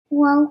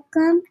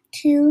Welcome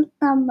to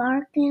the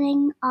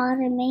Marketing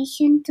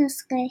Automation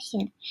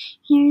Discussion.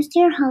 Here's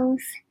your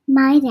host,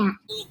 my dad.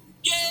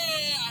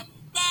 Yeah, I'm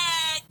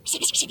back!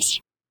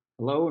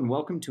 Hello and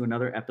welcome to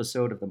another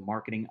episode of the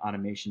Marketing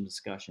Automation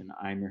Discussion.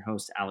 I'm your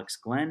host, Alex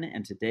Glenn,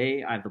 and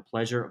today I have the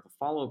pleasure of a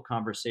follow-up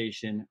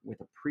conversation with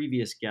a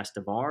previous guest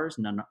of ours,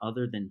 none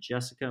other than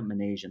Jessica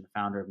Minasian, the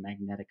founder of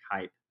Magnetic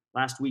Hype.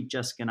 Last week,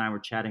 Jessica and I were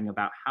chatting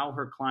about how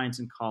her clients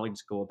and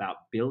colleagues go about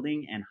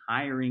building and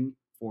hiring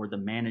for the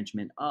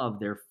management of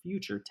their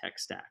future tech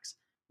stacks.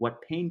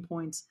 What pain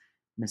points,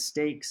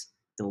 mistakes,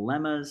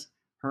 dilemmas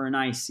her and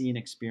I see and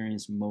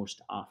experience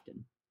most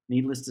often.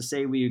 Needless to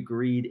say, we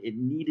agreed it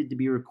needed to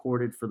be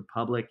recorded for the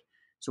public.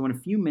 So, in a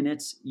few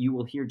minutes, you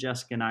will hear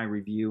Jessica and I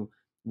review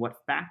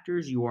what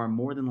factors you are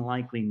more than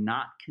likely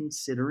not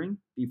considering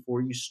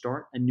before you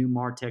start a new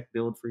MarTech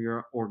build for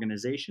your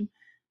organization,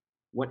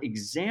 what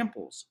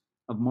examples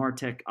of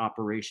MarTech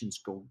operations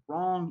go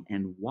wrong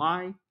and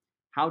why,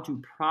 how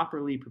to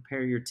properly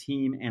prepare your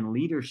team and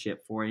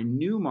leadership for a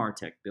new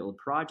MarTech build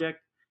project,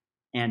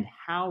 and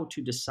how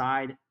to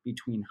decide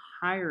between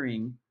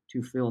hiring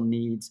to fill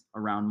needs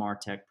around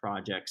MarTech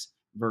projects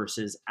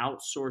versus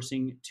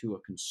outsourcing to a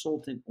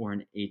consultant or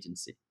an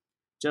agency.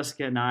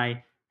 Jessica and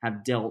I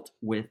have dealt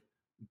with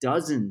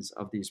dozens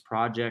of these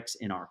projects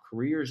in our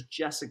careers.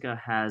 Jessica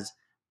has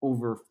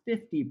over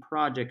 50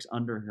 projects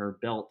under her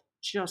belt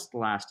just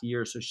last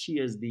year, so she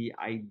is the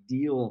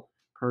ideal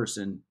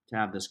person to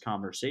have this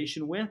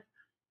conversation with.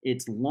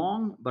 It's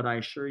long, but I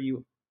assure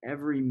you,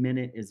 every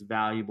minute is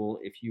valuable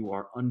if you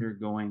are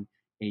undergoing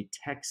a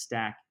tech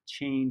stack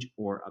change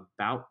or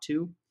about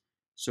to.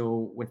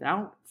 So,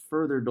 without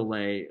further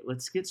delay,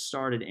 let's get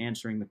started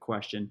answering the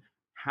question: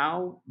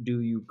 how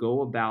do you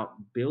go about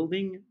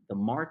building the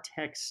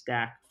MarTech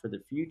stack for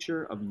the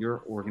future of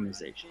your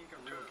organization?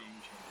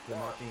 The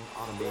marketing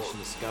automation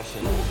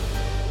discussion.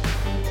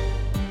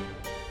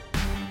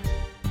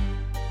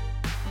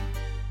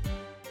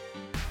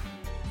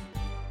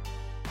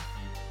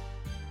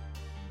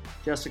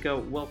 Jessica,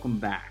 welcome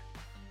back.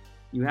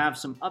 You have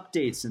some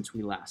updates since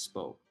we last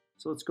spoke,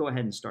 so let's go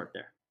ahead and start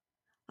there.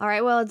 All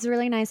right. Well, it's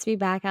really nice to be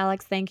back,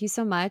 Alex. Thank you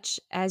so much.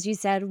 As you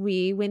said,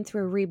 we went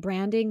through a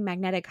rebranding,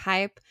 Magnetic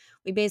Hype.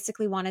 We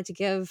basically wanted to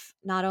give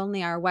not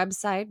only our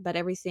website, but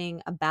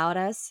everything about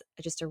us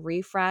just a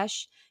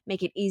refresh,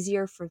 make it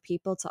easier for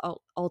people to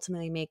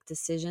ultimately make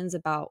decisions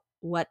about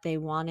what they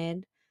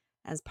wanted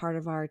as part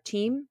of our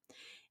team.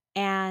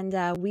 And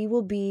we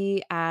will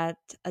be at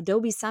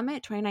Adobe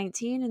Summit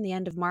 2019 in the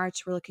end of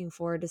March. We're looking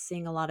forward to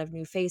seeing a lot of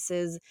new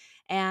faces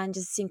and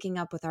just syncing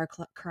up with our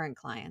current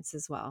clients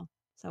as well.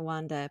 So I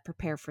wanted to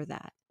prepare for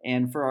that.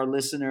 And for our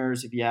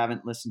listeners, if you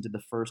haven't listened to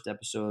the first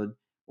episode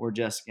where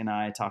Jessica and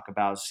I talk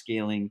about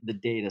scaling the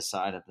data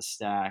side of the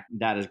stack,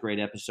 that is a great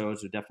episode.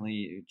 So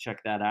definitely check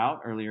that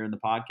out earlier in the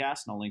podcast,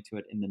 and I'll link to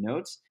it in the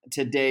notes.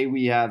 Today,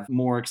 we have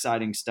more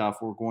exciting stuff.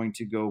 We're going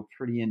to go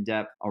pretty in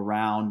depth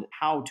around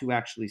how to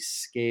actually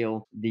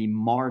scale the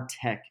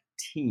MarTech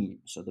team.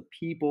 So the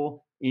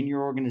people in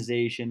your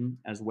organization,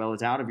 as well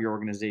as out of your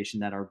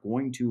organization, that are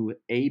going to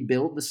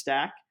build the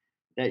stack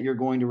that you're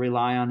going to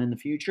rely on in the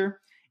future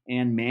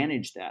and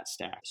manage that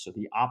stack. So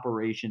the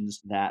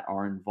operations that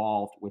are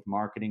involved with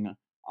marketing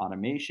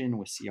automation,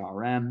 with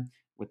CRM,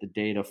 with the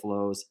data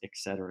flows, et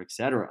cetera, et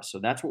cetera. So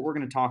that's what we're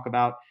going to talk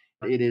about.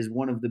 It is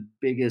one of the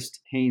biggest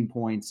pain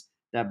points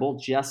that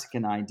both Jessica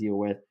and I deal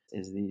with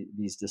is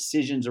these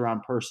decisions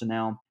around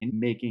personnel and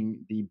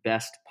making the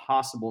best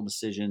possible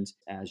decisions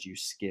as you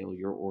scale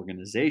your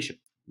organization.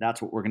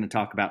 That's what we're going to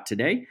talk about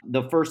today.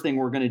 The first thing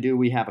we're going to do,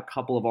 we have a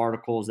couple of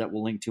articles that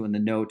we'll link to in the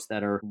notes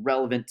that are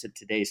relevant to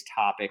today's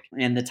topic.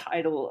 And the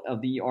title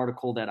of the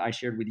article that I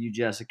shared with you,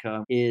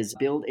 Jessica, is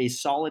Build a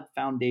Solid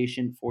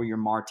Foundation for Your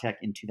MarTech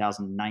in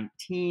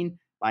 2019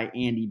 by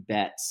Andy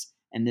Betts.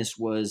 And this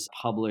was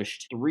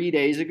published 3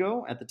 days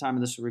ago at the time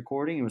of this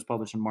recording. It was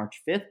published on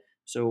March 5th.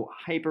 So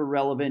hyper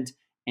relevant.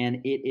 And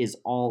it is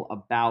all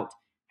about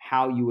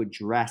how you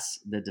address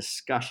the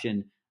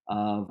discussion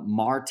of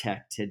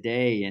MarTech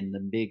today and the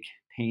big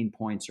pain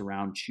points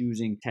around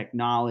choosing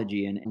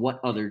technology and what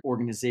other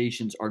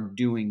organizations are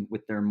doing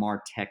with their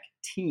MarTech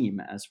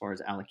team as far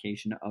as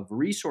allocation of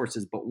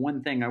resources. But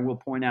one thing I will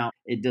point out,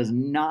 it does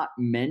not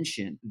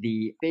mention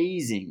the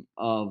phasing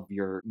of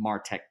your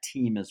MarTech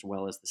team as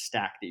well as the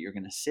stack that you're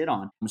going to sit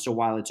on. So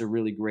while it's a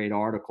really great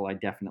article, I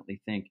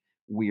definitely think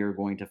we are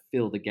going to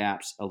fill the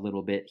gaps a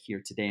little bit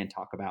here today and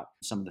talk about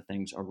some of the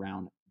things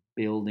around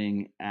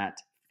building at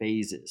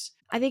phases.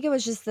 I think it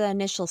was just the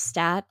initial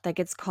stat that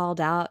gets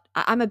called out.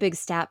 I'm a big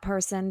stat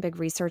person, big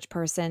research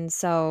person.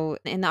 So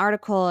in the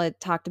article, it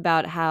talked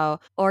about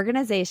how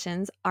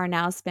organizations are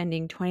now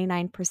spending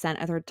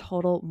 29% of their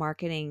total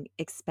marketing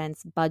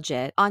expense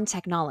budget on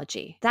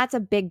technology. That's a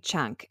big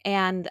chunk.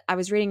 And I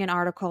was reading an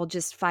article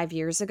just 5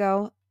 years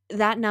ago.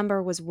 That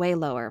number was way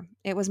lower.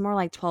 It was more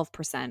like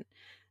 12%.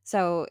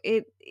 So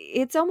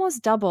it's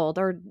almost doubled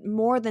or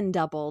more than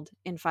doubled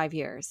in 5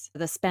 years,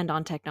 the spend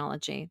on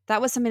technology.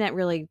 That was something that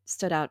really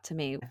stood out to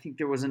me. I think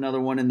there was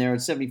another one in there.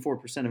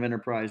 74% of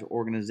enterprise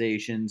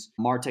organizations,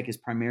 MarTech is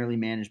primarily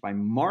managed by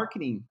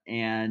marketing.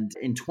 And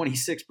in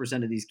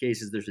 26% of these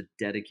cases, there's a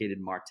dedicated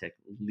MarTech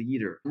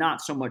leader.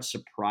 Not so much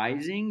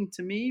surprising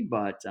to me,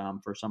 but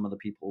for some of the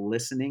people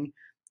listening,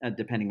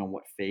 depending on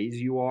what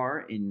phase you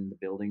are in the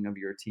building of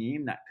your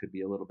team, that could be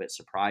a little bit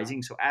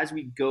surprising. So, as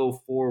we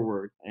go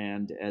forward,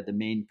 and the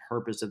main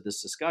purpose of this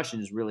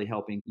discussion is really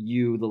helping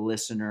you, the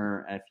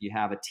listener, if you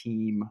have a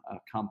team, a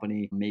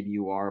company, maybe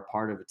you are a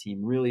part of a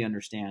team, really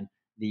understand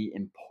the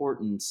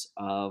importance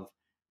of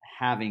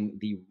having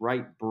the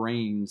right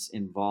brains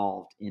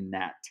involved in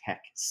that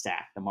tech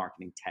stack, the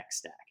marketing tech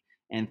stack,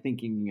 and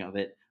thinking of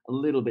it a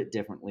little bit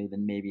differently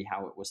than maybe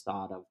how it was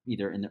thought of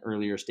either in the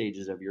earlier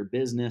stages of your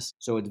business.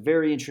 So it's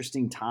very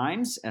interesting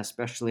times,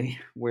 especially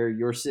where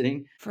you're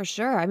sitting. For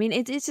sure. I mean,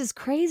 it's just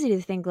crazy to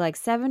think like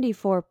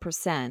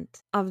 74%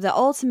 of the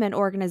ultimate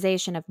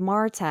organization of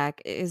MarTech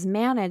is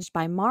managed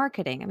by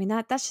marketing. I mean,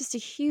 that's just a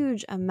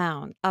huge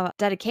amount of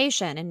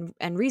dedication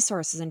and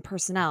resources and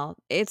personnel.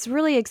 It's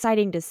really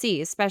exciting to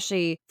see,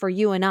 especially for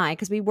you and I,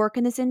 because we work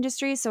in this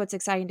industry. So it's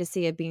exciting to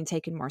see it being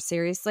taken more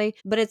seriously.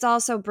 But it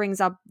also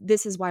brings up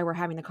this is why we're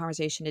having the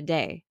conversation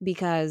today,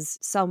 because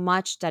so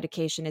much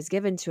dedication is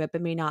given to it,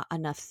 but maybe not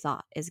enough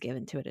thought is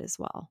given to it as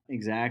well.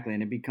 Exactly.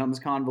 And it becomes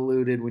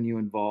convoluted when you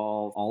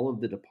involve all of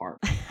the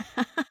departments.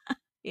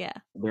 Yeah.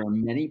 There are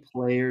many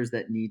players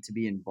that need to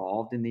be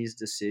involved in these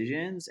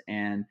decisions.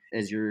 And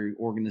as your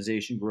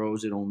organization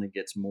grows, it only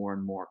gets more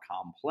and more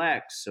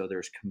complex. So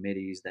there's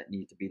committees that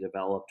need to be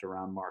developed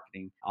around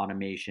marketing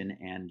automation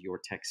and your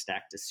tech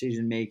stack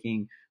decision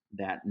making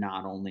that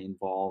not only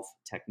involve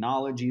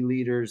technology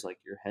leaders like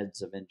your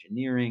heads of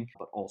engineering,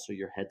 but also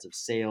your heads of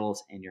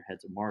sales and your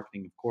heads of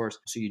marketing, of course.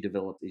 So you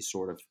develop these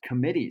sort of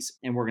committees.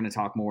 And we're going to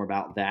talk more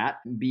about that.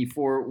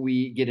 Before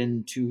we get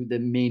into the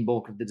main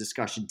bulk of the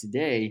discussion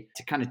today,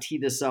 to kind of tee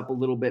this up a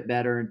little bit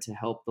better and to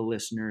help the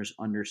listeners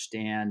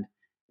understand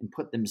and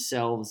put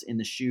themselves in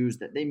the shoes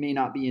that they may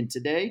not be in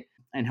today,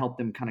 and help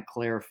them kind of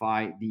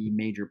clarify the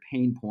major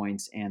pain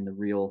points and the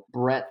real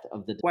breadth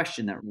of the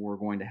question that we're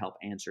going to help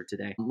answer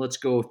today. Let's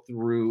go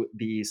through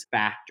these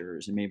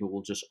factors, and maybe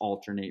we'll just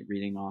alternate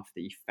reading off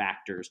the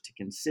factors to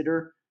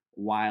consider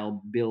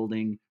while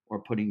building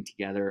or putting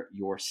together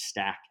your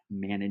stack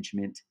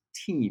management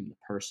team, the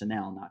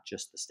personnel, not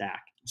just the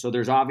stack. So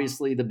there's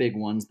obviously the big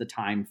ones, the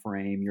time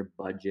frame, your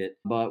budget,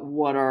 but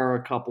what are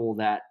a couple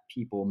that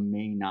people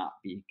may not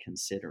be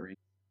considering?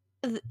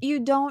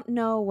 You don't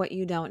know what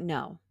you don't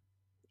know.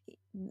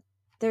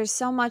 There's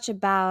so much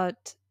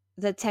about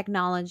the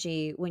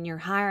technology when you're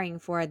hiring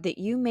for it that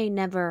you may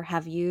never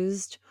have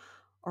used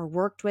or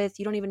worked with.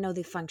 You don't even know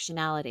the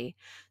functionality.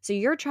 So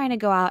you're trying to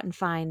go out and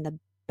find the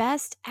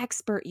best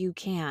expert you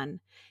can,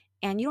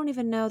 and you don't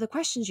even know the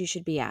questions you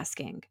should be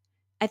asking.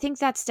 I think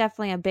that's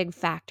definitely a big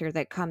factor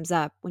that comes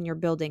up when you're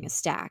building a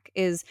stack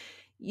is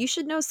you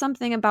should know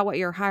something about what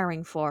you're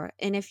hiring for.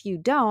 And if you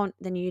don't,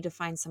 then you need to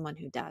find someone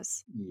who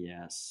does.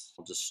 Yes,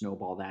 I'll just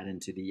snowball that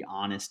into the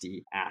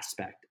honesty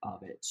aspect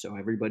of it. So,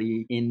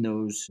 everybody in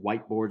those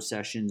whiteboard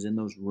sessions, in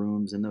those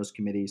rooms, in those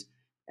committees,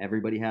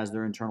 everybody has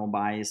their internal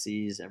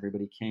biases.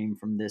 Everybody came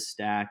from this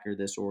stack or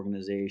this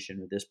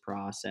organization or this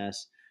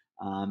process.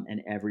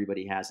 And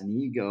everybody has an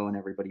ego and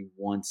everybody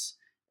wants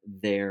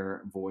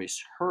their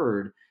voice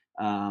heard.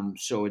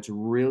 So, it's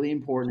really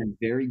important and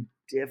very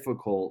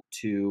difficult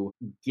to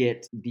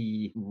get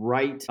the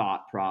right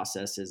thought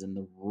processes and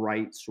the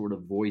right sort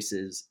of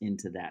voices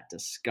into that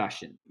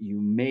discussion.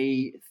 You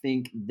may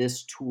think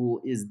this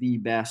tool is the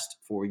best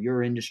for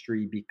your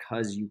industry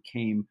because you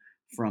came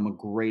from a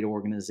great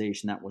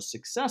organization that was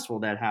successful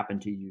that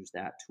happened to use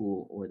that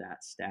tool or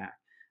that stack.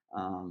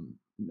 Um,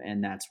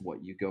 and that's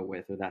what you go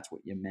with, or that's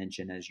what you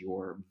mention as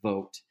your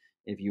vote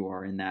if you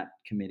are in that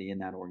committee in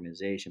that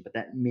organization. But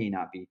that may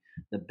not be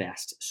the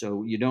best.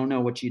 So you don't know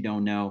what you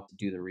don't know.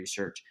 Do the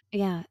research.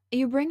 Yeah,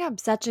 you bring up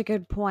such a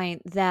good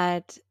point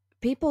that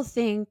people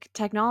think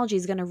technology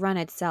is going to run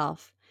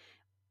itself.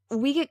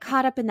 We get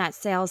caught up in that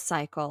sales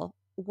cycle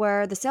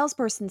where the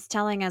salesperson's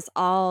telling us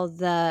all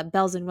the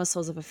bells and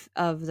whistles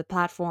of the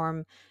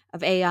platform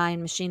of AI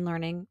and machine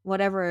learning,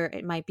 whatever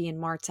it might be in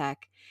MarTech.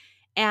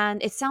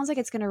 And it sounds like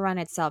it's going to run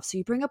itself. So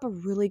you bring up a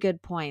really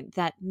good point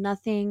that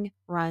nothing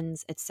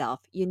runs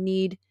itself. You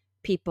need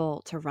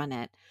people to run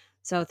it.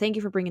 So thank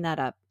you for bringing that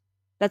up.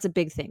 That's a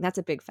big thing. That's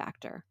a big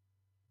factor.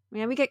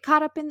 Man, we get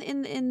caught up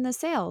in the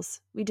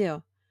sales. We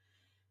do.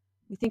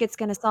 We think it's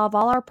going to solve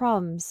all our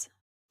problems.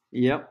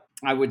 Yep.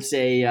 I would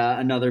say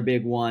another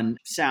big one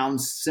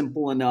sounds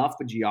simple enough,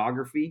 but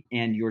geography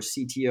and your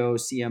CTO,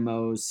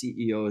 CMOs,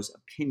 CEOs'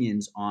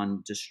 opinions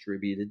on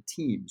distributed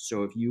teams.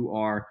 So if you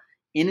are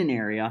in an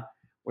area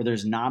where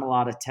there's not a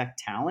lot of tech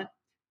talent,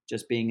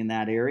 just being in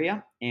that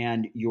area,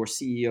 and your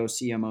CEO,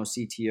 CMO,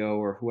 CTO,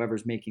 or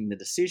whoever's making the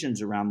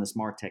decisions around this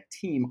MarTech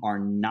team are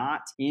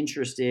not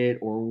interested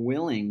or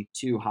willing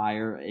to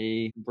hire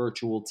a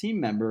virtual team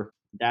member,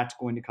 That's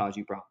going to cause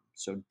you problems.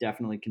 So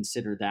definitely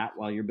consider that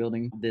while you're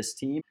building this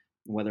team.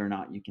 Whether or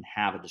not you can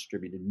have a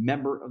distributed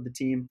member of the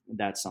team,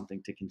 that's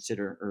something to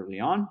consider early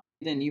on.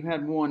 Then you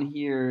had one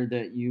here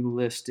that you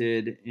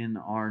listed in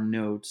our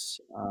notes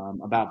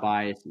about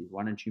biases.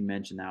 Why don't you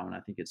mention that one?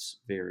 I think it's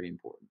very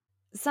important.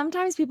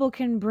 Sometimes people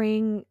can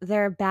bring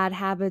their bad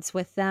habits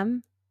with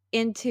them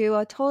into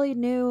a totally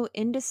new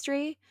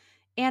industry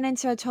and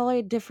into a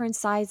totally different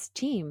sized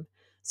team.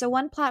 So,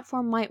 one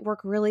platform might work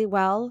really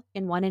well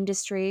in one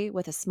industry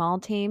with a small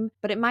team,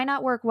 but it might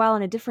not work well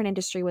in a different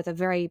industry with a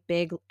very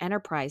big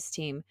enterprise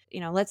team.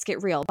 Let's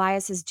get real.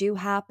 Biases do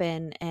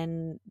happen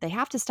and they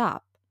have to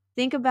stop.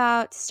 Think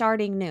about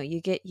starting new. You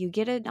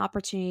get an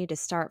opportunity to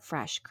start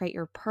fresh, create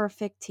your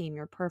perfect team,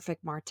 your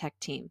perfect MarTech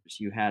team.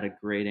 So you had a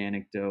great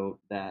anecdote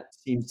that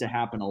seems to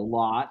happen a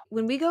lot.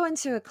 When we go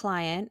into a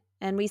client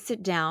and we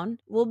sit down,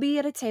 we'll be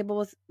at a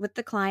table with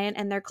the client,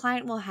 and their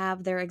client will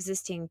have their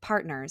existing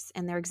partners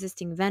and their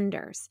existing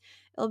vendors.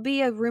 It'll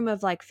be a room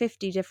of like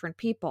 50 different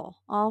people,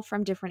 all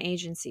from different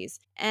agencies.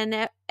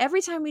 And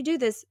every time we do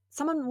this,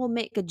 someone will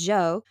make a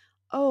joke.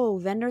 Oh,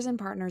 vendors and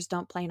partners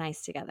don't play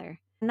nice together.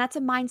 And that's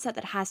a mindset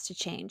that has to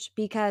change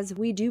because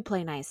we do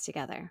play nice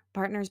together.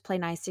 Partners play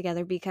nice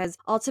together because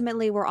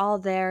ultimately we're all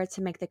there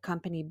to make the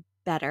company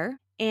better.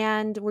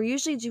 And we're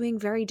usually doing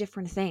very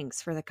different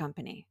things for the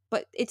company.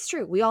 But it's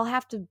true, we all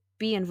have to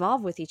be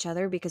involved with each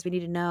other because we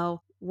need to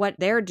know what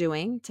they're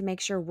doing to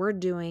make sure we're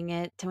doing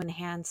it to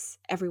enhance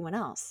everyone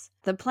else.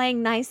 The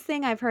playing nice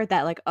thing, I've heard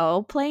that, like,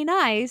 oh, play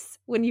nice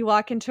when you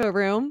walk into a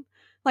room.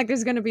 Like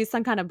there's going to be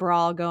some kind of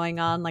brawl going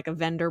on, like a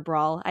vendor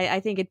brawl. I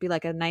think it'd be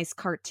like a nice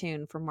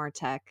cartoon from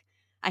Martech.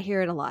 I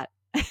hear it a lot.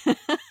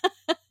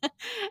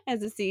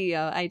 As a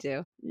CEO, I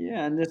do.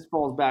 Yeah, and this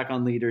falls back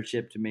on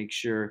leadership to make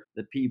sure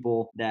the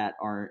people that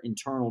are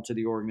internal to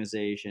the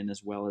organization,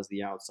 as well as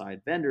the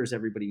outside vendors,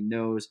 everybody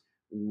knows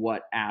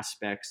what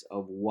aspects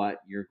of what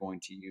you're going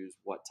to use,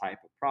 what type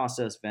of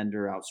process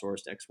vendor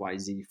outsourced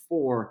XYZ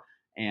for,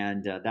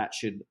 and that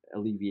should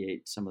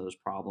alleviate some of those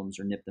problems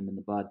or nip them in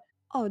the bud.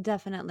 Oh,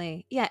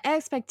 definitely. Yeah,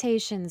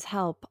 expectations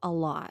help a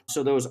lot.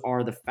 So those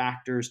are the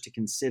factors to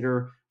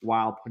consider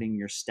while putting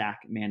your stack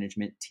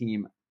management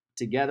team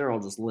together. I'll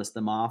just list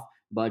them off: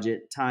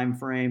 budget, time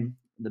frame,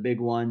 the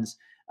big ones.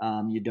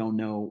 You don't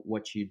know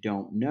what you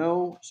don't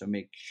know, so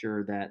make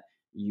sure that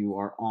you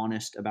are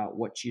honest about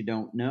what you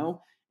don't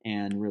know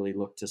and really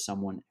look to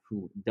someone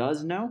who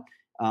does know.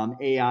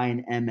 AI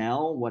and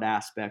ML, what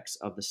aspects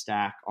of the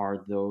stack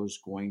are those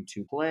going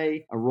to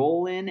play a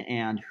role in,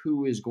 and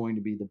who is going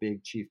to be the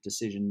big chief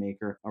decision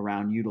maker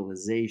around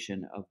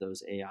utilization of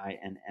those AI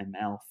and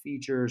ML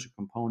features,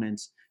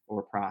 components,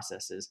 or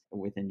processes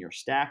within your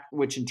stack?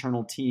 Which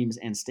internal teams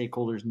and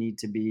stakeholders need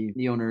to be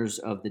the owners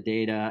of the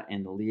data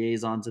and the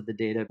liaisons of the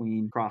data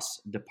between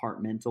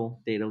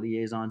cross-departmental data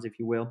liaisons, if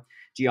you will?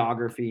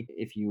 Geography,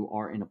 if you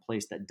are in a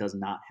place that does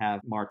not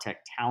have MarTech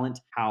talent,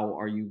 how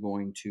are you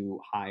going to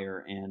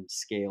hire and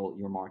scale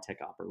your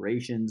MarTech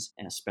operations?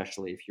 And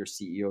especially if your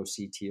CEO,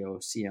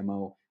 CTO,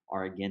 CMO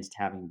are against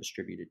having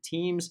distributed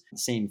teams.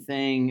 Same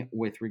thing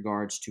with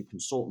regards to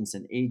consultants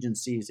and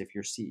agencies. If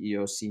your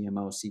CEO,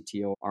 CMO,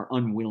 CTO are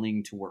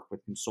unwilling to work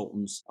with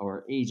consultants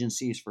or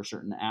agencies for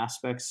certain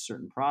aspects,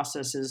 certain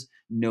processes,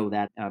 know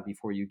that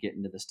before you get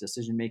into this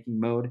decision-making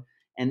mode.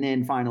 And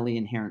then finally,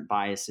 inherent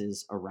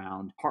biases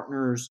around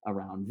partners,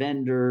 around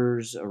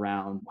vendors,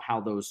 around how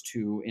those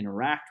two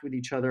interact with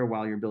each other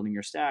while you're building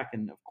your stack.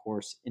 And of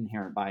course,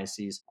 inherent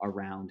biases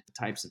around the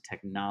types of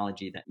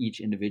technology that each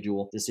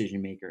individual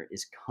decision maker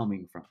is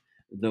coming from.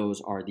 Those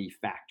are the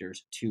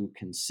factors to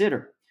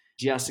consider.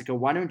 Jessica,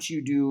 why don't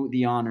you do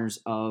the honors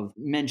of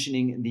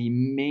mentioning the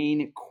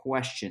main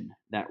question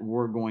that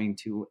we're going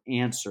to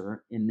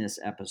answer in this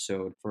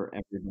episode for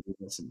everybody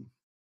listening?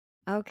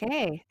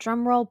 Okay,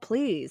 drum roll,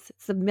 please.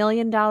 It's the $1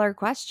 million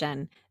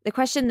question. The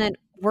question that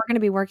we're going to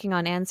be working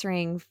on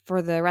answering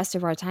for the rest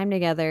of our time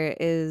together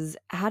is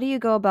how do you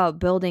go about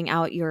building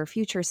out your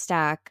future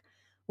stack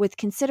with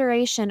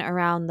consideration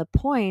around the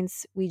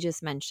points we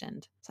just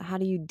mentioned? So, how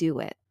do you do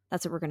it?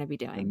 That's what we're going to be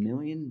The doing. $1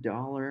 million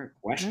The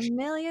question. $1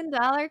 million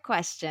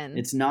question.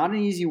 It's not an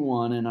easy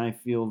one, and I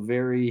feel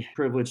very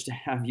privileged to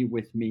have you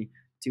with me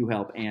to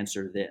help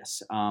answer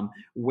this.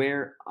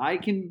 Where I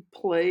can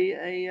play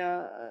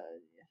a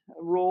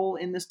role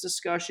in this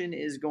discussion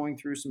is going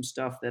through some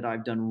stuff that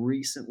I've done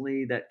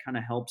recently that kind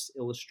of helps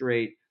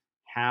illustrate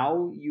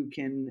how you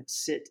can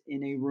sit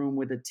in a room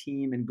with a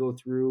team and go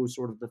through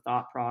sort of the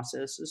thought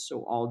processes.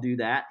 So I'll do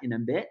that in a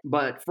bit.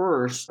 But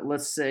first,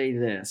 let's say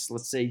this.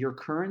 Let's say your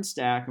current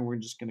stack, and we're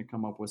just going to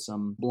come up with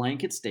some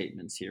blanket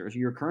statements here.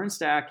 Your current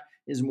stack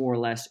is more or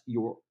less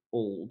your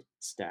old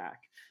stack.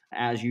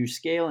 As you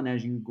scale and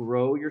as you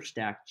grow, your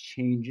stack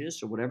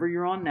changes. So, whatever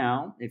you're on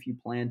now, if you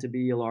plan to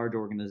be a large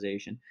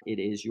organization, it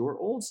is your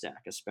old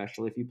stack,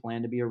 especially if you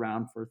plan to be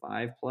around for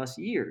 5+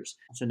 years.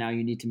 So, now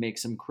you need to make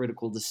some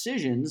critical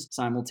decisions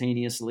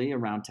simultaneously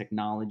around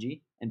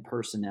technology and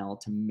personnel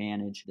to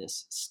manage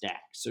this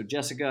stack. So,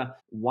 Jessica,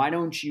 why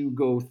don't you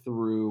go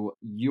through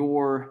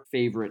your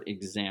favorite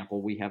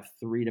example? We have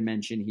 3 to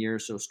mention here.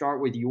 So,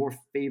 start with your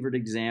favorite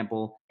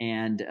example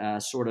and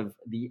sort of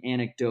the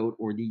anecdote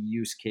or the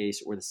use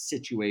case or the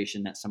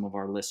situation that some of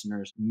our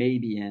listeners may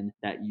be in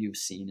that you've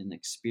seen and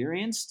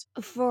experienced.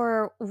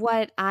 For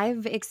what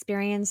I've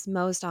experienced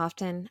most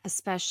often,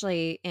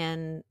 especially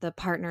in the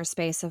partner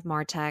space of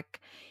MarTech,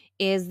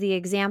 is the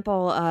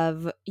example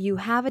of you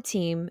have a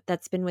team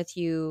that's been with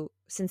you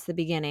since the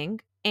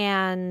beginning,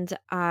 and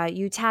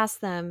you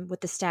task them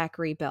with the stack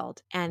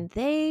rebuild, and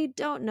they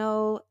don't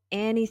know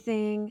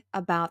anything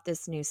about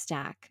this new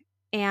stack.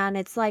 And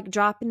it's like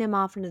dropping them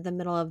off into the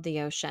middle of the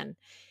ocean.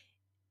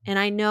 And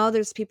I know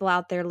there's people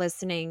out there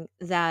listening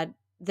that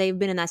they've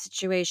been in that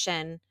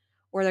situation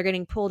where they're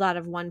getting pulled out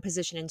of one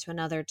position into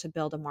another to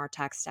build a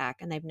MarTech stack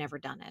and they've never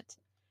done it.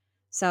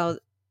 So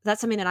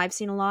that's something that I've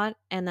seen a lot.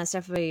 And that's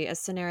definitely a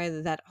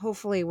scenario that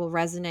hopefully will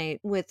resonate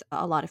with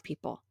a lot of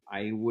people.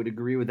 I would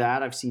agree with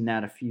that. I've seen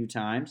that a few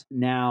times.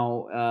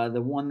 Now,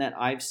 the one that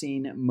I've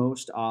seen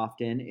most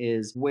often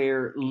is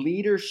where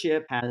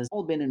leadership has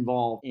all been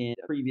involved in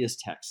a previous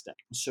tech stack.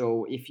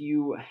 So, if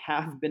you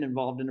have been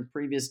involved in a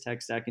previous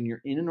tech stack and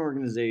you're in an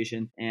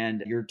organization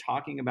and you're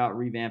talking about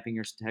revamping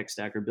your tech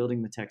stack or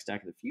building the tech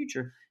stack of the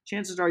future,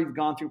 chances are you've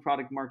gone through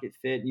product market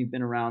fit and you've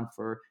been around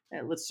for,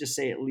 let's just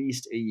say, at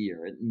least a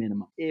year at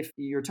minimum. If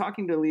you're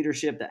talking to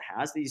leadership that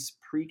has these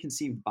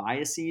preconceived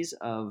biases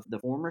of the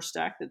former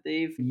stack that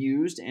they've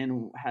used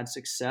and had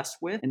success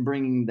with and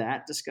bringing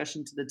that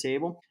discussion to the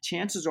table,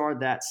 chances are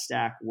that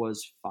stack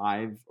was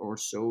 5 or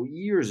so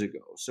years ago.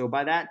 So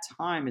by that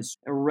time, it's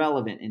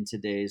irrelevant in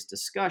today's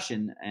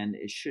discussion and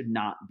it should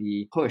not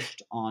be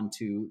pushed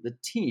onto the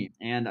team.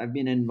 And I've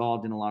been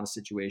involved in a lot of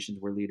situations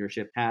where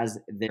leadership has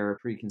their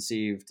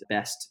preconceived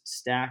best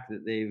stack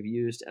that they've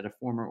used at a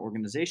former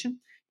organization,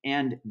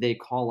 and they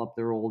call up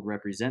their old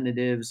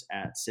representatives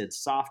at SID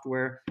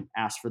Software,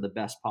 ask for the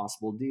best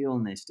possible deal,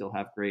 and they still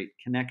have great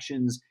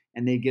connections,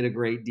 and they get a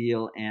great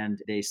deal,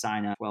 and they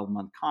sign a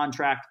 12-month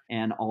contract,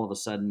 and all of a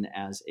sudden,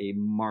 as a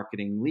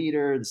marketing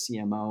leader, the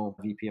CMO,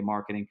 VP of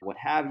marketing, what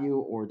have you,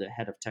 or the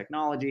head of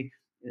technology,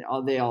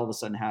 they all of a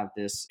sudden have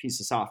this piece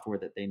of software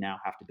that they now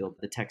have to build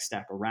the tech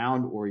stack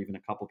around, or even a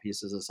couple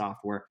pieces of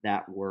software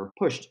that were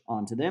pushed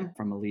onto them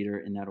from a leader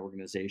in that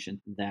organization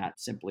that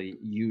simply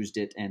used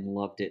it and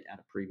loved it at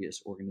a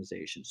previous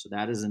organization. So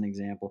that is an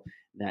example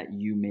that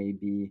you may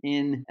be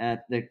in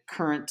at the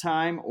current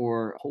time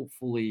or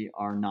hopefully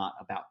are not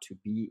about to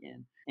be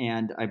in.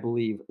 And I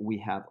believe we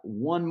have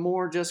one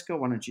more, Jessica.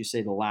 Why don't you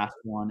say the last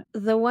one?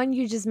 The one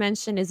you just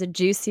mentioned is a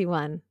juicy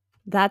one.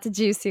 That's a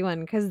juicy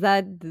one because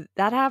that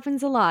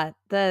happens a lot.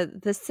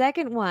 The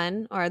second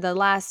one or the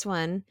last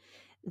one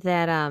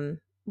that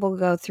we'll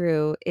go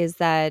through is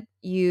that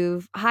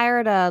you've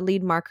hired a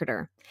lead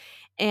marketer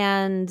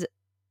and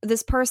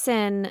this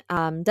person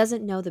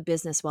doesn't know the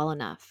business well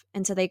enough,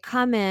 and so they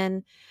come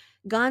in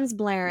guns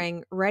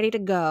blaring, ready to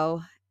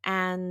go,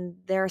 and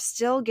they're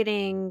still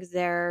getting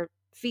their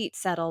feet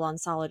settled on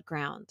solid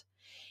ground.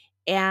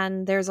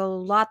 And there's a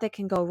lot that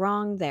can go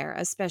wrong there,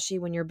 especially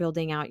when you're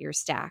building out your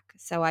stack.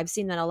 So I've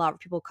seen that a lot of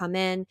people come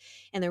in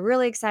and they're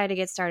really excited to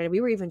get started.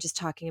 We were even just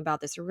talking about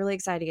this. They're really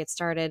excited to get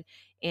started,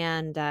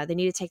 and they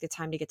need to take the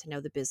time to get to know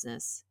the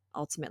business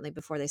ultimately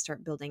before they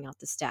start building out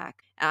the stack.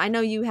 I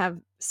know you have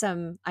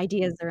some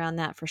ideas around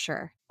that for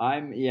sure.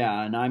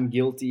 I'm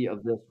guilty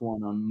of this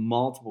one on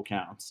multiple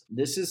counts.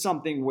 This is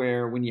something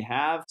where when you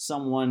have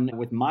someone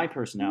with my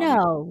personality,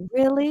 No,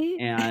 really?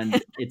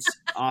 and it's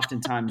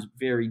oftentimes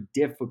very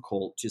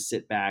difficult to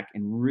sit back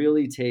and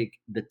really take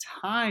the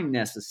time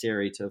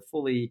necessary to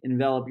fully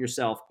envelop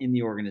yourself in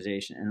the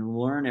organization and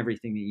learn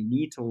everything that you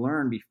need to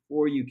learn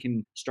before you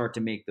can start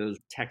to make those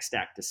tech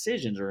stack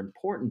decisions or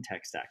important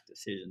tech stack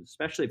decisions,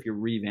 especially if you're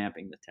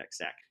revamping the tech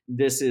stack.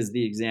 This is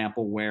the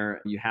example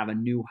where you have a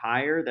new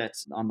hire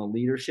that's on the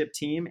leadership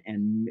team,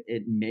 and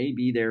it may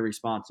be their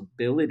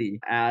responsibility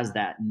as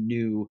that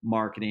new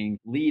marketing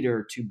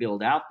leader to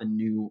build out the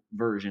new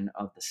version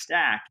of the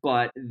stack,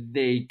 but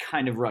they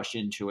kind of rush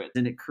into it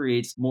and it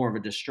creates more of a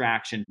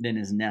distraction than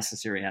is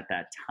necessary at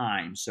that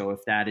time. So if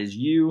that is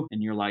you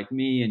and you're like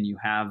me and you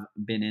have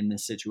been in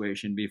this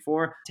situation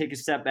before, take a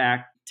step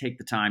back, take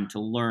the time to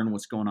learn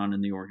what's going on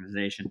in the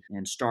organization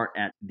and start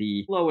at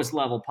the lowest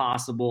level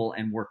possible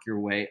and work your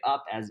way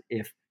up as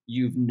if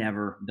you've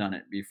never done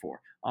it before.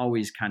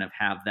 Always kind of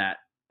have that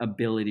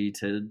ability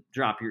to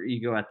drop your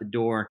ego at the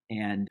door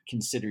and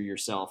consider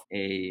yourself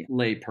a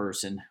lay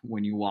person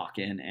when you walk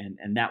in,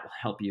 and that will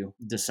help you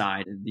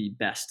decide the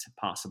best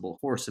possible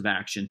course of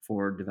action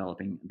for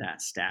developing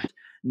that stack.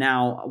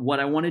 Now, what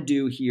I want to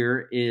do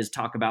here is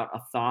talk about a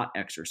thought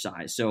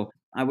exercise. So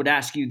I would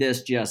ask you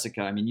this,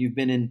 Jessica. I mean, you've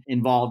been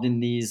involved in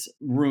these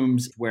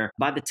rooms where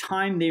by the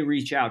time they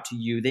reach out to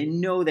you, they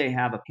know they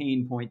have a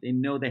pain point, they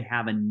know they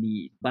have a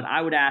need. But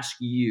I would ask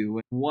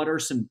you, what are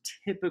some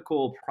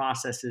typical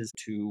processes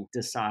to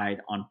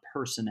decide on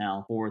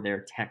personnel for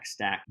their tech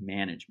stack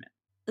management?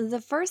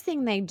 The first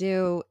thing they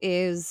do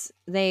is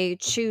they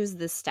choose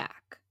the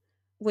stack,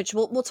 which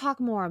we'll talk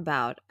more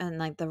about and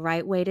like the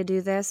right way to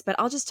do this, but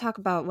I'll just talk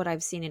about what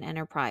I've seen in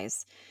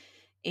enterprise.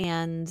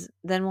 And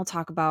then we'll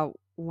talk about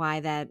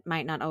why that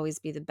might not always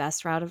be the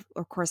best route of,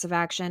 or course of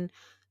action.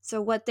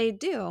 So what they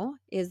do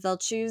is they'll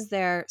choose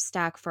their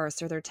stack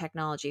first or their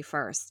technology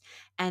first,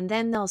 and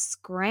then they'll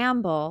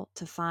scramble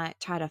to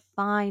try to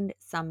find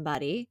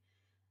somebody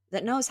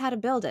that knows how to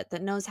build it,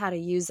 that knows how to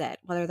use it,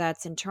 whether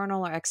that's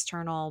internal or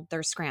external.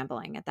 They're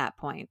scrambling at that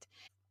point.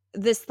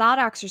 This thought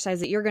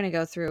exercise that you're going to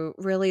go through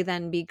really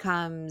then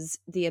becomes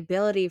the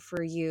ability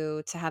for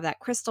you to have that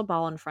crystal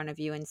ball in front of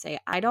you and say,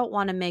 I don't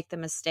want to make the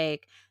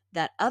mistake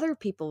that other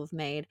people have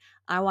made.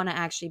 I want to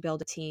actually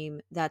build a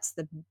team that's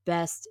the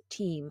best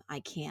team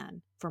I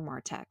can for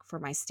MarTech, for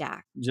my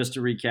stack. Just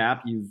to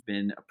recap, you've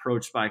been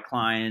approached by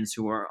clients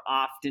who are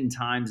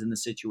oftentimes in the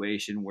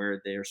situation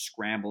where they're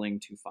scrambling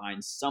to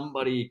find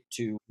somebody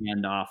to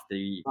hand off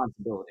the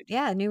responsibility.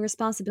 Yeah, new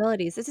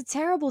responsibilities. It's a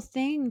terrible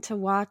thing to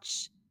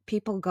watch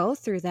people go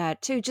through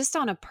that too, just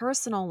on a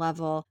personal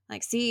level,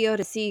 like CEO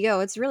to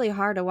CEO. It's really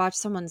hard to watch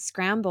someone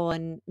scramble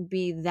and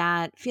be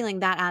that feeling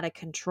that out of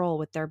control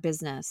with their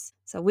business.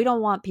 So we don't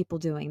want people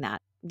doing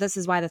that. This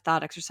is why the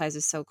thought exercise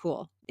is so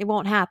cool. It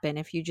won't happen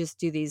if you just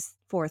do these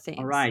 4 All things.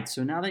 right.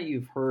 So now that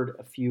you've heard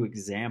a few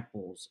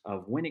examples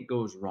of when it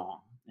goes wrong,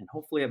 and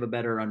hopefully have a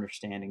better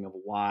understanding of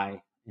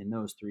why in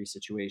those 3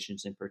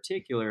 situations in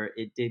particular,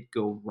 it did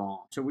go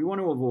wrong. So we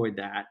want to avoid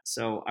that.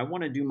 So I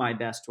want to do my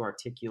best to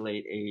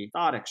articulate a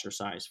thought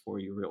exercise for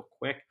you real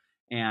quick.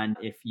 And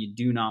if you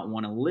do not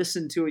want to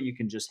listen to it, you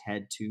can just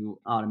head to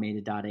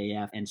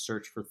automated.af and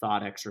search for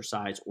thought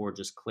exercise, or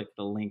just click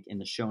the link in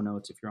the show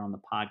notes if you're on the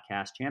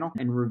podcast channel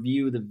and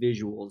review the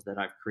visuals that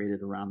I've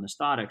created around this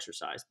thought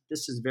exercise.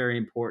 This is very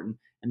important.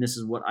 And this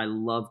is what I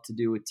love to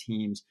do with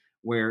teams,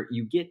 where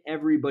you get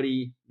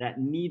everybody that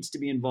needs to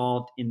be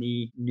involved in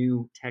the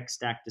new tech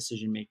stack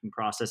decision making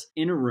process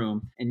in a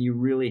room, and you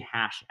really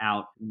hash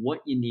out what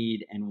you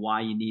need and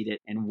why you need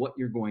it and what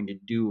you're going to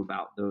do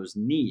about those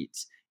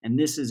needs. And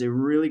this is a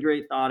really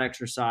great thought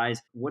exercise.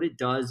 What it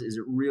does is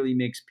it really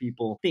makes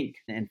people think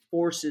and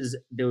forces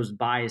those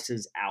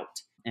biases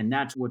out. And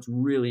that's what's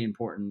really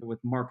important with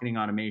marketing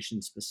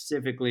automation,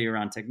 specifically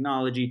around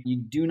technology. You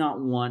do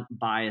not want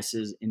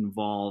biases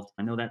involved.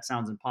 I know that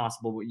sounds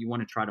impossible, but you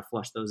want to try to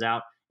flush those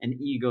out. And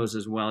egos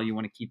as well. You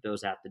want to keep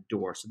those at the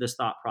door. So this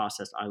thought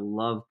process I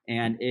love.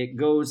 And it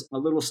goes a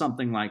little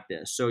something like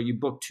this. So you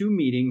book 2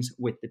 meetings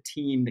with the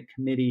team, the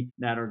committee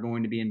that are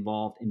going to be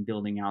involved in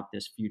building out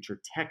this future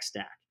tech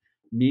stack.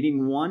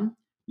 Meeting 1,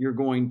 you're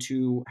going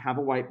to have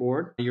a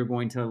whiteboard. You're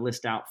going to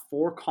list out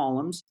 4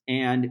 columns,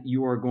 and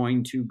you are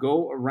going to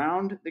go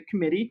around the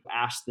committee,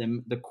 ask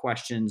them the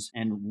questions,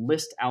 and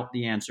list out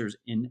the answers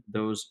in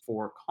those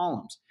 4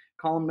 columns.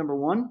 Column number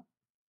 1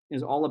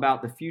 is all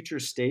about the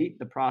future state,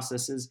 the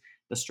processes,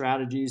 the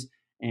strategies,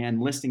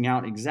 and listing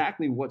out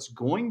exactly what's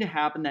going to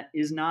happen that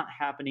is not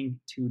happening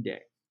today.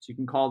 So you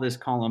can call this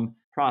column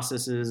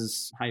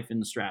processes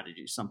hyphen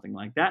strategies, something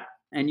like that.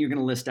 And you're going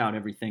to list out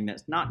everything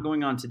that's not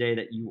going on today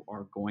that you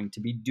are going to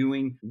be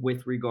doing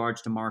with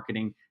regards to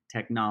marketing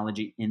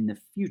technology in the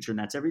future. And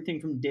that's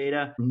everything from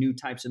data, new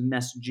types of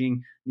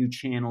messaging, new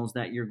channels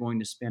that you're going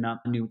to spin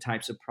up, new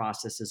types of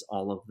processes,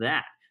 all of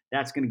that.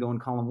 That's going to go in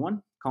column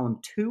 1.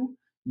 Column 2,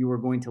 you are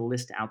going to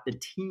list out the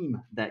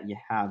team that you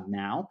have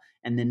now,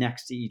 and then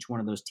next to each one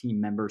of those team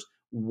members,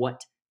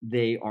 what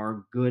they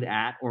are good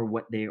at or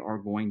what they are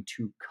going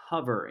to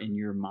cover in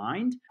your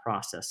mind,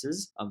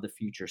 processes of the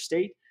future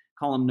state.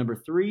 Column number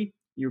 3,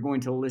 you're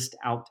going to list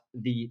out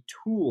the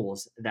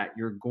tools that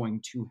you're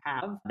going to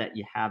have that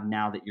you have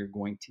now that you're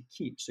going to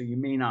keep. So you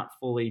may not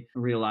fully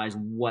realize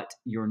what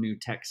your new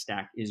tech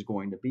stack is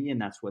going to be,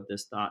 and that's what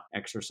this thought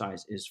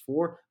exercise is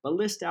for. But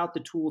list out the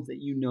tools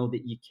that you know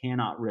that you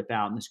cannot rip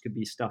out. And this could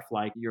be stuff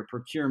like your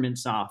procurement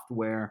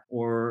software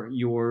or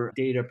your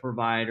data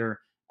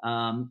provider,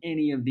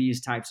 any of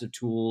these types of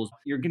tools.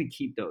 You're going to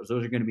keep those.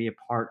 Those are going to be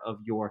a part of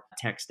your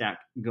tech stack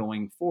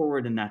going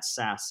forward, and that's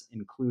SaaS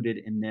included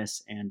in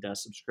this, and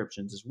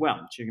subscriptions as well.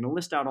 So you're going to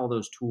list out all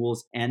those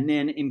tools, and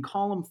then in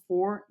column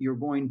 4, you're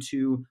going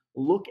to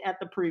look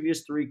at the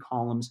previous 3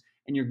 columns,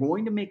 and you're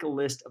going to make a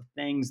list of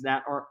things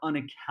that are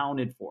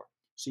unaccounted for.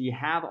 So you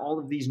have all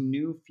of these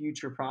new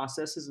future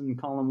processes in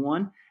column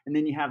 1, and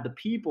then you have the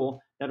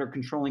people that are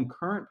controlling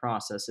current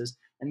processes,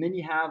 and then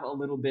you have a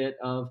little bit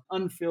of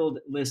unfilled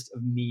list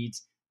of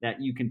needs that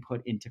you can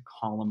put into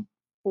column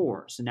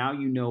 4. So now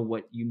you know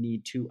what you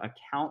need to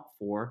account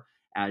for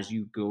as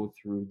you go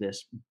through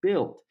this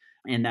build.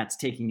 And that's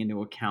taking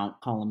into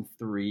account column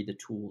 3, the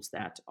tools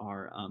that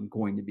are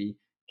going to be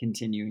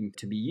continuing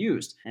to be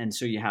used. And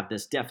so you have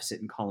this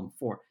deficit in column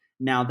 4.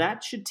 Now,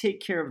 that should take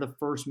care of the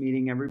first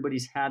meeting.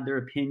 Everybody's had their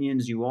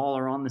opinions. You all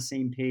are on the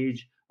same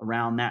page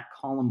around that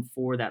column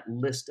 4, that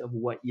list of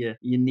what you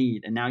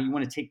need. And now you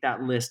want to take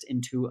that list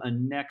into a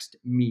next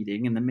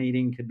meeting, and the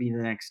meeting could be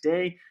the next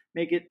day.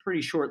 Make it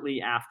pretty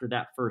shortly after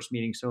that first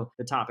meeting so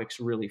the topic's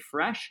really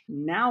fresh.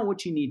 Now,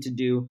 what you need to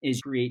do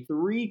is create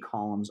 3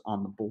 columns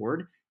on the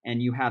board,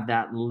 and you have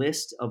that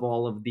list of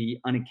all of the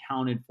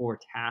unaccounted for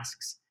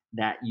tasks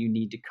that you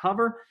need to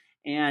cover.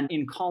 And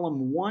in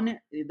column 1,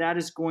 that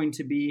is going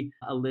to be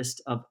a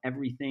list of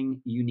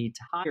everything you need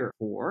to hire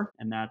for.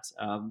 And that's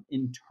an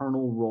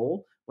internal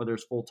role, whether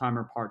it's full-time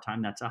or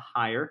part-time, that's a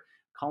hire.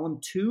 Column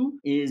 2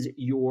 is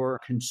your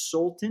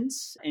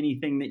consultants,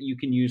 anything that you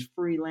can use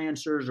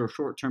freelancers or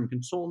short-term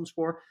consultants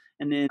for.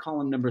 And then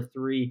column number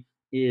 3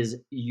 is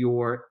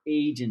your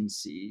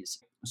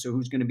agencies. So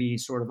who's going to be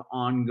sort of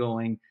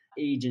ongoing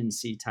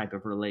agency type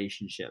of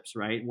relationships,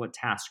 right? What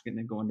tasks are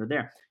going to go under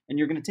there? And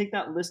you're going to take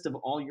that list of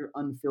all your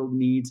unfilled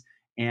needs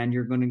and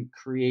you're going to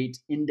create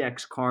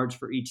index cards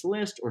for each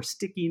list or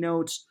sticky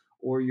notes,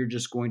 or you're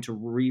just going to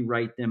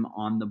rewrite them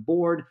on the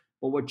board.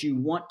 But what you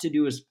want to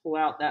do is pull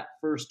out that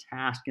first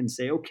task and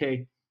say,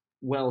 okay,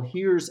 well,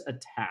 here's a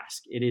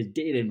task. It is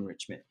data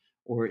enrichment,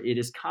 or it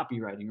is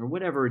copywriting, or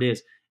whatever it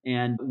is.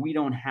 And we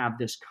don't have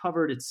this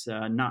covered. It's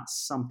not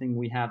something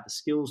we have the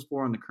skills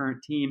for on the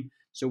current team.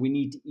 So we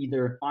need to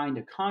either find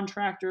a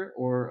contractor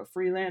or a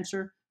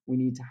freelancer. We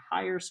need to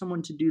hire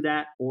someone to do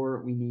that,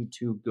 or we need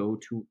to go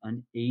to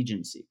an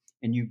agency.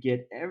 And you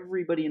get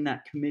everybody in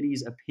that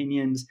committee's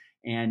opinions,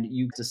 and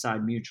you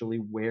decide mutually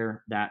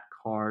where that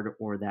card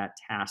or that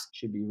task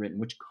should be written,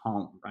 which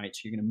column, right?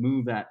 So you're going to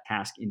move that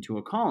task into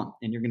a column,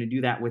 and you're going to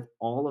do that with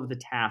all of the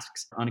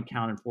tasks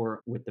unaccounted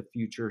for with the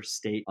future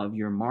state of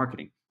your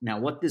marketing. Now,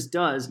 what this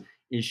does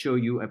is show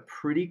you a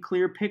pretty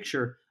clear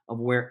picture of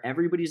where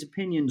everybody's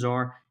opinions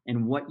are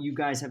and what you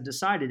guys have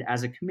decided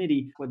as a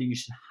committee, whether you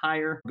should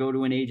hire, go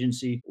to an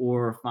agency,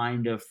 or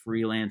find a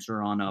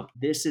freelancer on up.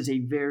 This is a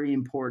very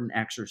important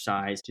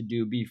exercise to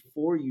do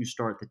before you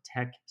start the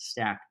tech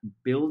stack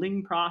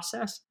building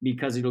process,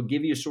 because it'll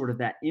give you sort of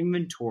that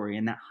inventory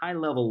and that high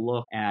level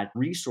look at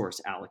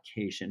resource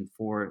allocation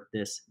for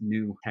this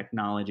new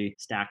technology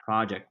stack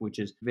project, which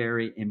is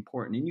very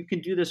important. And you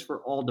can do this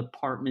for all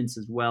departments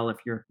as well if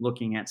you're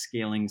looking at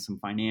scaling some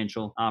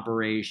financial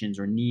operations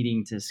or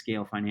needing to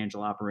scale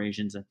financial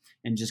operations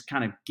and just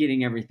kind of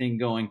getting everything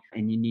going.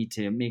 And you need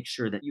to make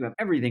sure that you have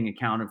everything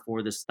accounted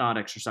for. This thought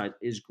exercise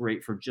is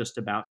great for just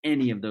about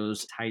any of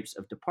those types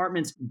of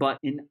departments. But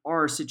in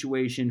our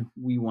situation,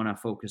 we want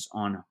to focus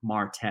on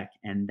MarTech.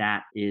 And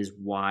that is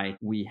why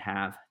we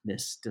have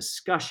this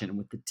discussion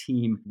with the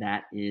team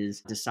that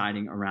is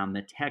deciding around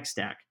the tech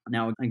stack.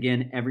 Now,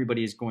 again,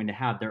 everybody is going to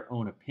have their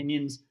own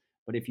opinions.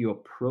 But if you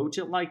approach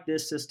it like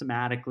this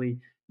systematically,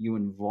 you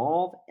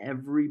involve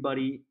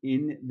everybody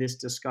in this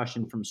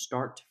discussion from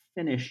start to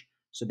finish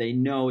so they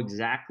know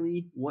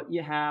exactly what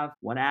you have,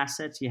 what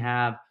assets you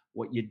have,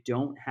 what you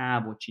don't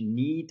have, what you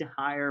need to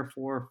hire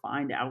for,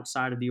 find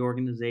outside of the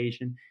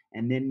organization,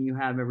 and then you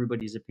have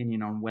everybody's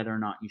opinion on whether or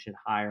not you should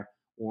hire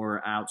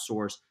or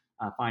outsource,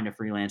 find a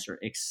freelancer,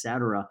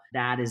 etc.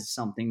 That is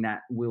something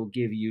that will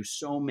give you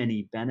so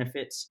many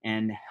benefits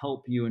and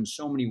help you in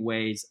so many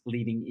ways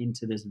leading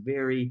into this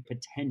very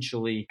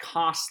potentially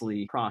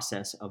costly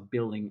process of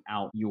building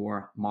out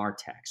your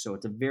MarTech. So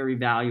it's a very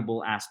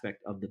valuable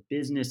aspect of the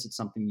business. It's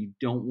something you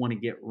don't want to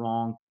get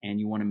wrong, and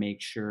you want to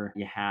make sure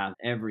you have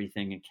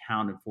everything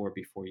accounted for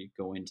before you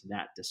go into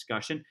that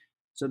discussion.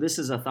 So this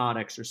is a thought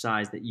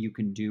exercise that you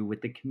can do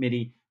with the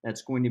committee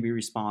that's going to be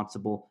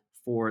responsible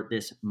for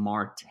this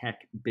MarTech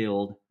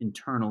build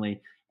internally.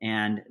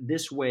 And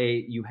this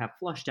way you have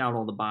flushed out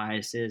all the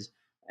biases.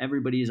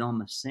 Everybody's on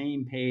the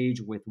same page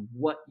with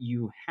what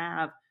you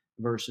have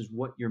versus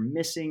what you're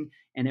missing.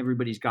 And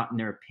everybody's gotten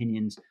their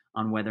opinions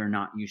on whether or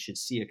not you should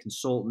see a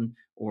consultant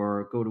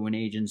or go to an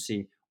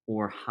agency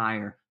or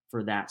hire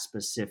for that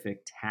specific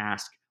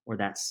task or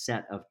that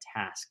set of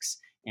tasks.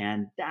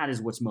 And that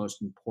is what's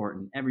most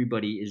important.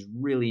 Everybody is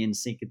really in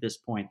sync at this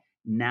point.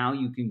 Now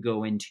you can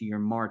go into your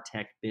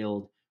MarTech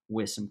build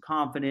with some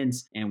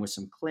confidence and with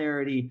some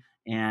clarity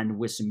and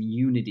with some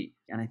unity.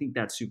 And I think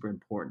that's super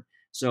important.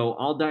 So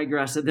I'll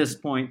digress at this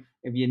point.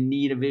 If you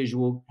need a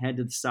visual, head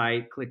to the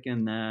site, click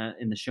in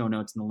the show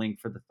notes and the link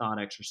for the thought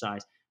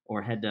exercise,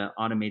 or head to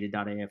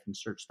automated.af and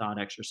search thought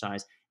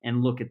exercise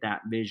and look at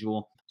that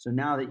visual. So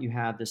now that you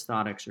have this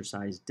thought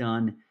exercise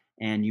done,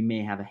 and you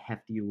may have a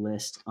hefty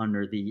list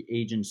under the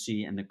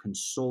agency and the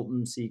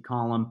consultancy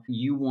column,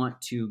 you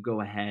want to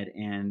go ahead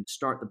and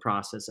start the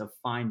process of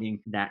finding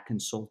that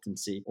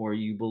consultancy, or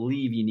you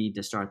believe you need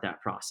to start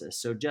that process.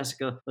 So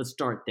Jessica, let's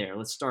start there.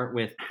 Let's start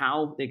with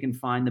how they can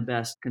find the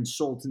best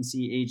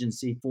consultancy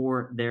agency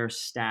for their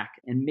stack,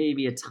 and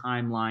maybe a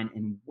timeline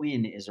and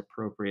when is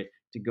appropriate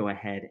to go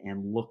ahead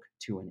and look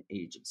to an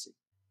agency.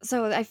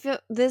 So I feel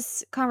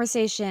this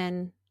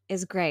conversation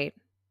is great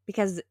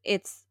because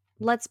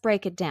let's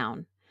break it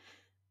down.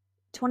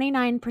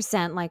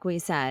 29%, like we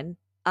said,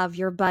 of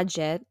your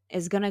budget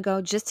is going to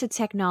go just to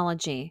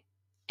technology.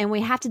 And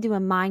we have to do a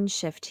mind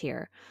shift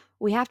here.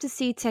 We have to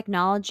see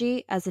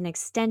technology as an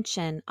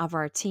extension of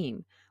our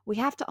team. We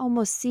have to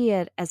almost see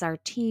it as our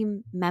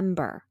team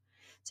member.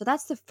 So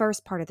that's the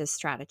first part of this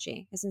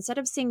strategy. Is instead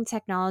of seeing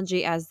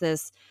technology as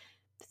this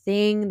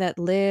thing that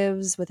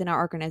lives within our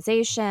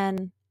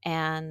organization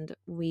and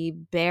we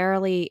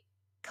barely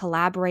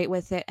collaborate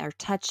with it or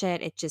touch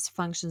it, it just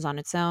functions on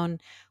its own.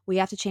 We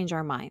have to change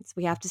our minds.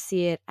 We have to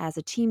see it as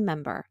a team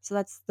member. So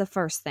that's the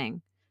first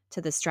thing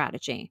to this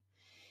strategy.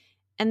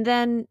 And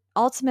then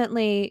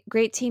ultimately,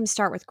 great teams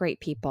start with great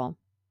people.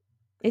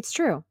 It's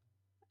true.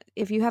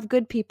 If you have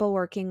good people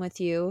working with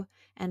you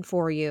and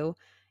for you,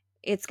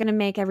 it's going to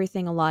make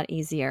everything a lot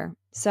easier.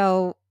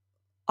 So,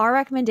 our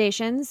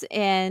recommendations,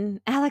 and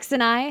Alex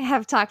and I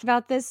have talked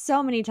about this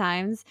so many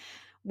times.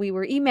 We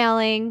were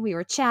emailing, we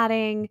were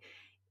chatting.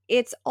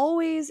 It's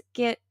always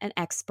get an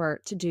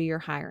expert to do your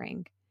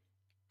hiring.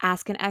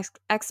 Ask an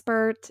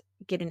expert,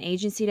 get an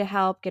agency to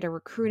help, get a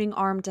recruiting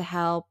arm to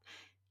help.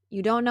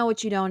 You don't know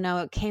what you don't know.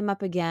 It came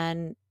up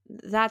again.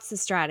 That's the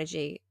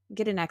strategy.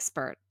 Get an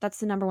expert.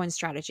 That's the number one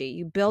strategy.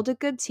 You build a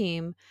good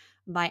team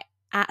by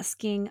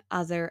asking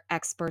other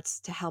experts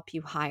to help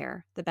you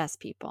hire the best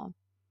people.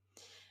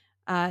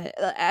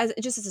 As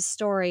a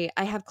story,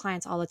 I have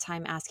clients all the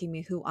time asking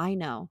me who I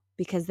know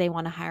because they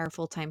want to hire a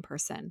full-time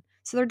person.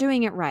 So they're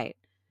doing it right.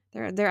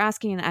 They're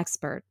asking an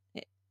expert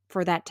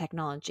for that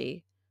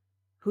technology.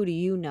 Who do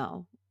you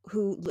know?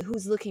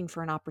 Who's looking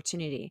for an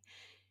opportunity?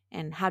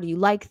 And how do you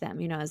like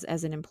them,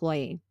 as an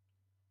employee?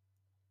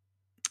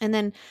 And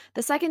then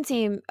the second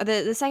thing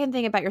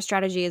about your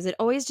strategy is it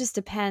always just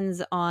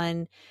depends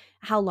on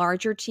how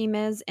large your team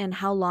is and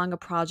how long a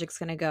project's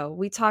going to go.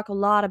 We talk a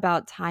lot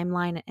about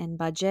timeline and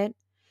budget.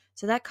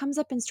 So that comes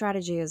up in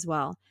strategy as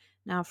well.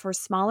 Now, for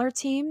smaller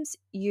teams,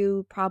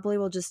 you probably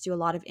will just do a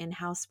lot of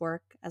in-house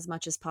work as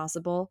much as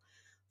possible.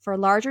 For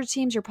larger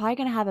teams, you're probably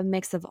going to have a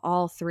mix of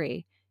all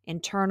three: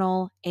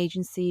 internal,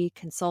 agency,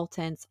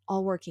 consultants,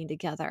 all working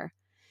together.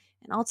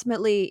 And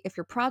ultimately, if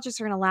your projects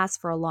are going to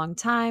last for a long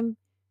time,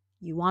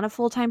 you want a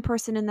full-time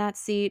person in that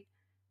seat.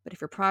 But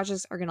if your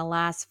projects are going to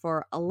last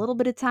for a little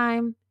bit of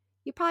time,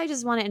 you probably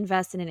just want to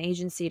invest in an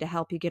agency to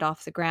help you get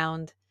off the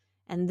ground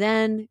and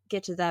then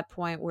get to that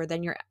point where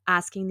then you're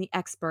asking the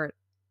expert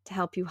to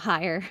help you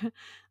hire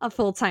a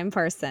full-time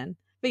person.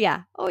 But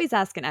yeah, always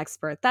ask an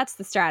expert. That's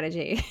the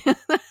strategy.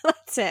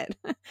 That's it.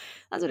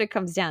 That's what it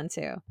comes down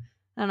to.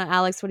 I don't know,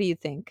 Alex, what do you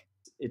think?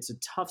 It's a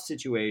tough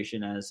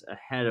situation as a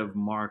head of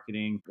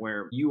marketing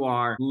where you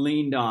are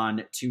leaned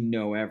on to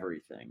know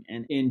everything.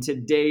 And in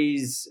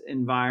today's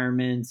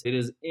environment, it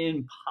is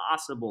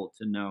impossible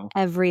to know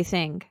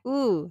Everything.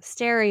 Ooh,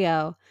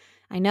 stereo.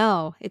 I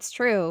know, it's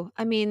true.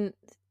 I mean,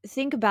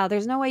 think about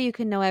there's no way you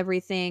can know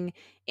everything.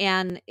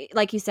 And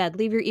like you said,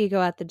 leave your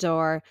ego at the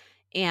door.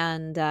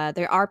 And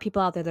there are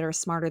people out there that are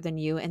smarter than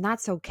you, and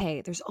that's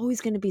okay. There's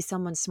always going to be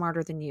someone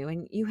smarter than you,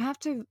 and you have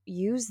to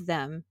use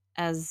them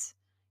as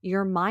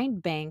your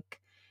mind bank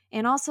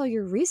and also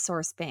your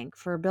resource bank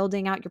for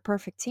building out your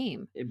perfect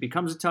team. it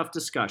becomes a tough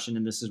discussion,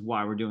 and this is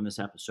why we're doing this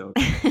episode.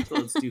 So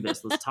let's do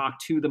this. Let's talk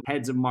to the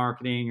heads of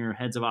marketing or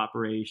heads of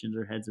operations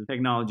or heads of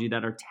technology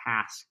that are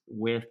tasked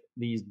with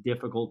these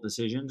difficult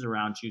decisions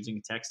around choosing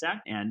a tech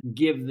stack and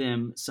give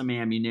them some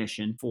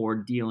ammunition for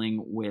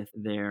dealing with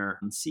their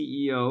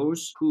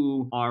CEOs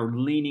who are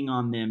leaning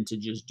on them to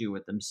just do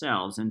it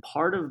themselves. And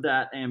part of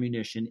that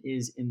ammunition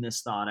is in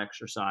this thought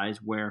exercise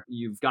where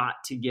you've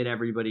got to get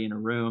everybody in a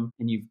room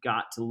and you've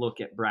got to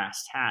look at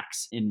brass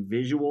tacks in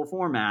visual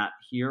format.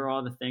 Here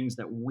are the things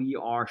that we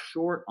are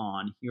short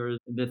on. Here are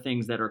the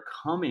things that are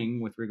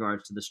coming with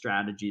regards to the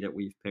strategy that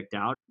we've picked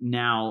out.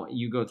 Now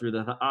you go through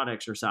the thought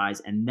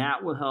exercise, and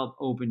that will help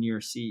open your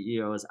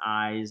CEO's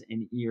eyes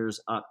and ears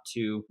up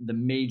to the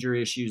major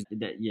issues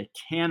that you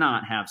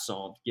cannot have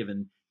solved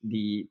given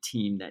the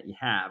team that you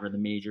have, or the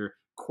major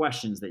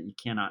questions that you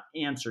cannot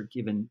answer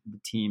given the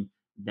team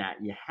that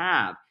you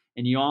have.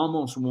 And you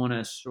almost want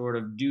to sort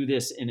of do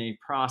this in a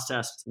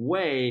processed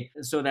way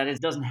so that it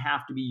doesn't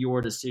have to be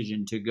your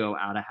decision to go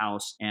out of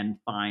house and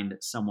find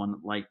someone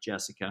like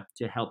Jessica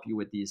to help you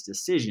with these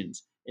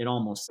decisions. It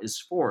almost is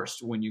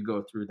forced when you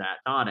go through that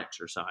thought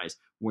exercise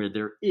where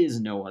there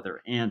is no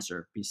other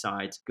answer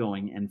besides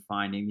going and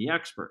finding the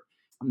expert.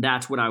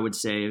 That's what I would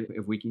say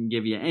if we can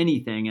give you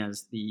anything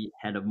as the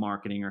head of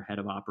marketing or head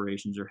of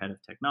operations or head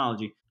of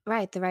technology.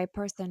 Right, the right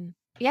person.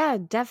 Yeah,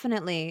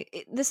 definitely.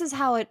 This is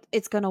how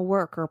it's going to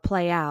work or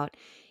play out.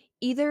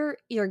 Either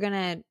you're going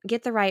to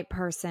get the right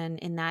person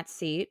in that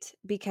seat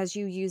because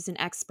you used an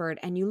expert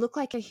and you look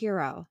like a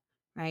hero,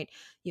 right?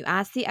 You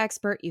asked the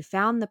expert, you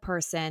found the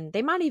person.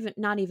 They might even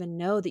not even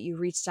know that you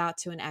reached out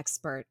to an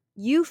expert.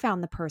 You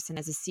found the person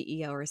as a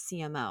CEO or a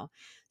CMO.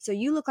 So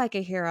you look like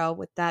a hero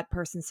with that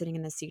person sitting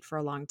in the seat for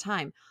a long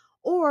time.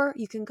 Or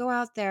you can go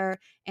out there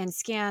and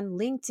scan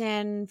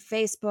LinkedIn,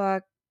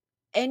 Facebook,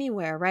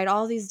 anywhere, right?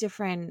 All these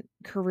different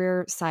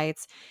career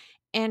sites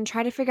and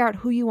try to figure out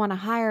who you want to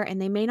hire. And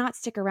they may not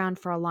stick around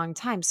for a long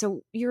time.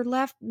 So you're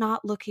left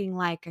not looking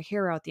like a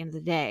hero at the end of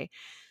the day.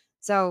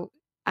 So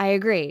I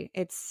agree.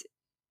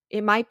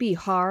 It might be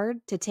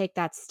hard to take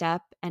that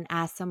step and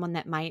ask someone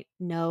that might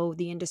know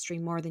the industry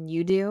more than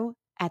you do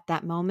at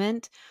that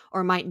moment,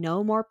 or might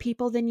know more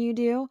people than you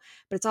do,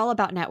 but it's all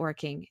about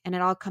networking and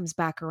it all comes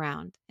back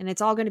around and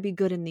it's all going to be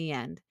good in the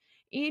end.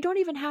 And you don't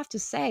even have to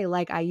say,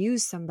 like, I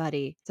used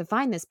somebody to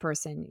find this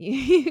person.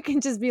 You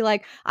can just be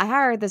like, I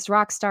hired this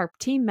rock star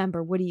team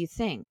member. What do you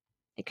think?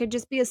 It could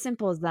just be as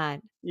simple as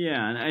that.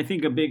 Yeah, and I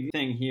think a big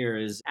thing here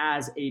is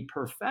as a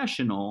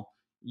professional,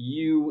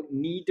 you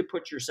need to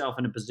put yourself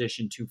in a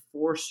position to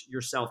force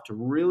yourself to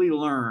really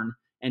learn.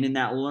 And in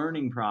that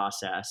learning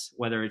process,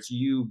 whether it's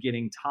you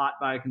getting taught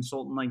by a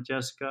consultant like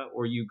Jessica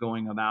or you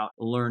going about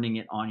learning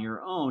it on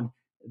your own,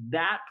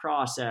 that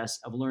process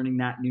of learning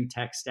that new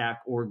tech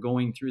stack or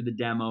going through the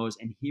demos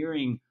and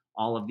hearing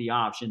all of the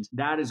options,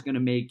 that is going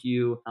to make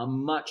you a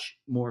much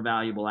more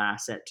valuable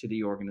asset to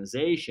the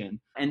organization.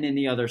 And then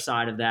the other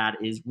side of that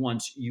is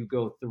once you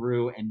go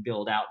through and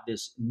build out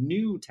this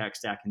new tech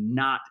stack,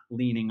 not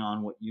leaning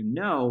on what you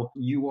know,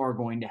 you are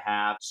going to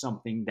have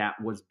something that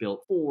was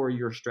built for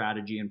your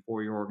strategy and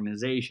for your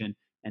organization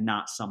and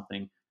not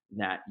something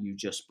that you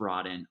just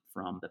brought in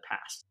from the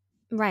past.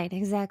 Right,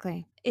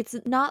 exactly. It's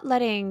not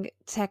letting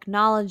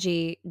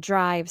technology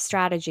drive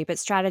strategy, but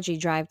strategy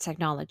drive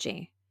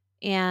technology.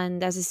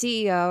 And as a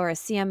CEO or a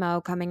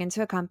CMO coming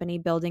into a company,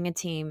 building a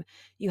team,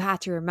 you have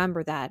to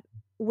remember that.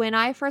 When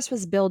I first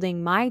was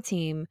building my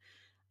team,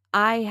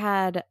 I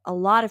had a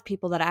lot of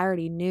people that I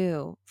already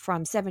knew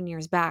from 7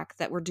 years back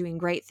that were doing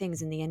great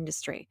things in the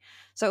industry.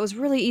 So it was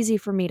really easy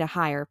for me to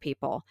hire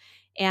people.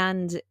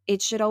 And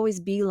it should always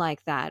be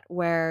like that,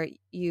 where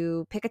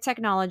you pick a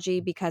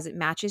technology because it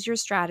matches your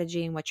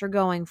strategy and what you're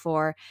going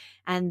for.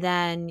 And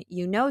then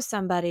you know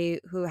somebody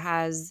who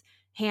has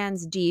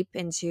hands deep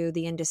into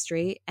the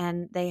industry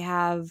and they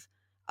have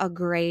a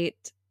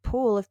great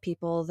pool of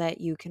people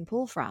that you can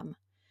pull from.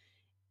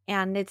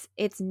 And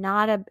it's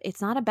not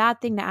a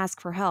bad thing to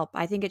ask for help.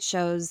 I think it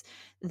shows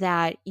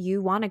that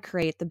you want to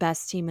create the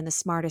best team and the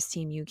smartest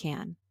team you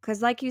can,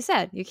 cuz like you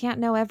said, you can't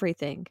know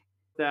everything.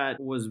 That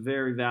was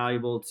very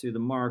valuable to the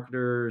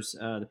marketers,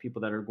 the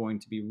people that are going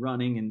to be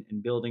running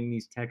and building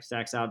these tech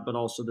stacks out, but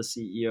also the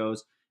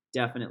CEOs.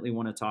 Definitely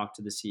want to talk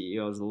to the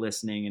CEOs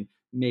listening and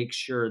make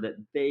sure that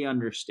they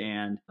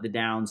understand the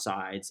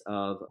downsides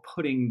of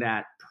putting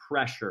that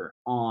pressure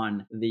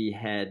on the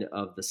head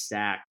of the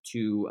stack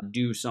to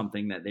do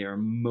something that they are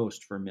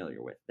most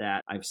familiar with.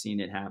 That I've seen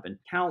it happen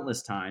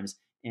countless times,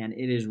 and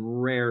it is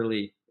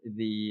rarely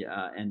the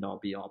end all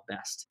be all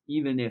best,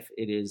 even if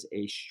it is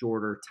a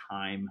shorter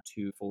time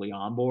to fully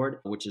onboard,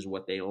 which is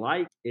what they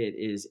like. It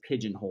is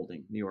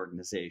pigeonholing the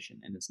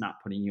organization and it's not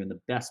putting you in the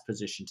best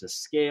position to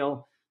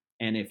scale.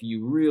 And if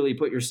you really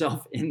put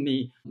yourself in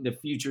the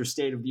future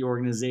state of the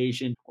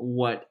organization,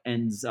 what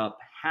ends up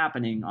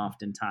happening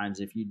oftentimes,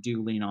 if you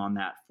do lean on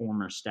that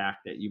former stack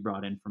that you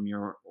brought in from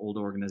your old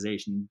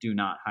organization, do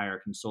not hire a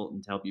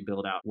consultant to help you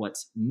build out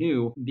what's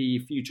new. The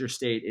future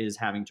state is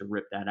having to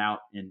rip that out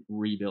and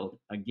rebuild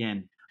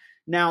again.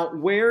 Now,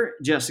 where,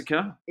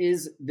 Jessica,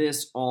 is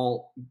this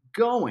all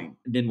going?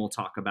 Then we'll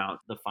talk about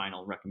the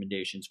final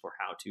recommendations for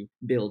how to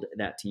build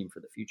that team for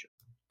the future.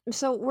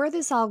 So where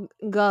this all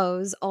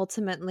goes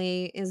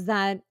ultimately is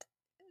that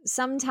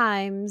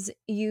sometimes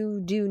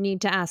you do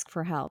need to ask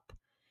for help.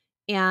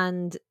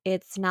 And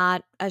it's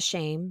not a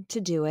shame to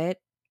do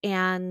it.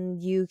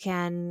 And you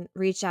can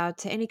reach out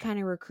to any kind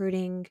of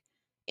recruiting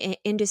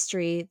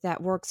industry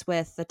that works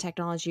with the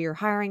technology you're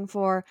hiring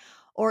for,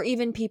 or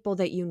even people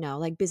that you know,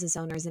 like business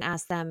owners, and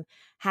ask them,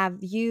 have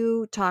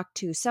you talked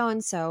to so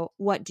and so?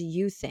 What do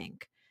you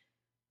think?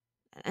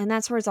 And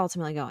that's where it's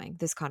ultimately going.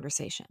 This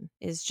conversation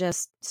is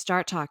just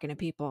start talking to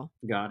people.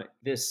 Got it.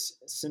 This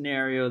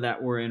scenario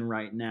that we're in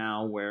right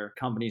now, where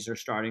companies are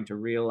starting to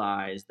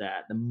realize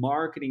that the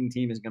marketing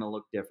team is going to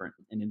look different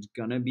and it's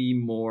going to be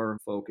more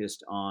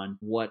focused on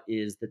what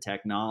is the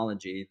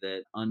technology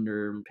that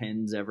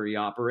underpins every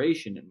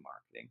operation in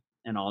marketing.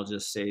 And I'll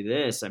just say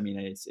this, I mean,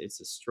 it's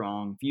a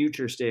strong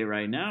future state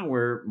right now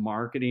where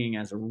marketing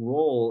as a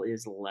role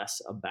is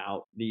less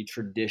about the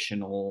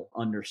traditional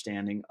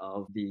understanding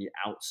of the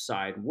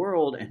outside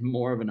world and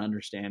more of an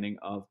understanding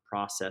of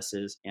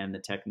processes and the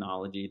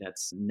technology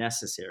that's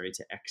necessary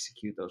to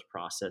execute those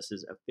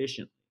processes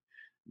efficiently.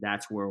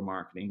 That's where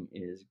marketing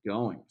is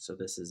going. So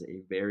this is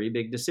a very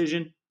big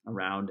decision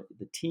around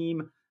the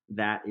team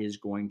that is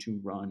going to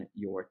run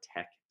your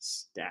tech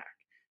stack.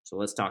 So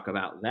let's talk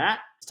about that.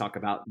 Let's talk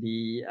about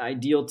the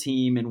ideal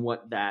team and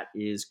what that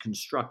is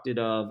constructed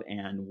of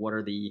and what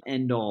are the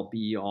end all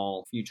be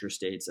all future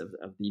states of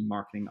the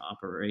marketing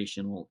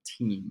operational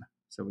team.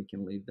 So we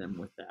can leave them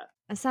with that.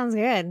 That sounds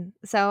good.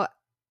 So,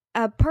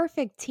 a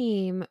perfect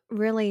team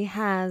really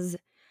has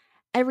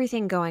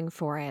everything going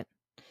for it.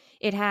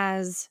 It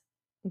has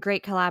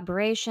great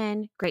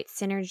collaboration, great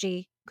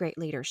synergy, great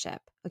leadership.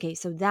 Okay,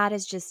 so that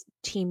is just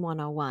team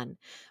 101.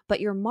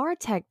 But your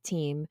MarTech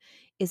team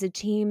is a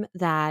team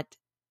that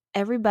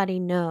everybody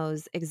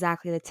knows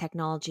exactly the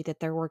technology that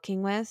they're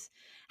working with,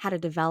 how to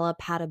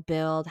develop, how to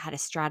build, how to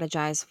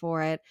strategize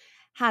for it,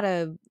 how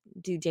to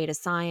do data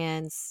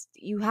science.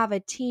 You have a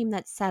team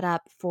that's set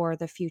up for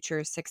the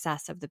future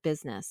success of the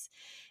business.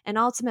 And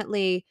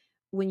ultimately,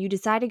 when you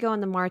decide to go in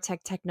the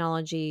MarTech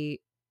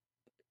technology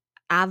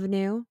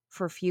avenue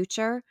for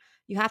future,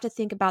 you have to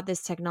think about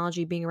this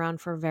technology being around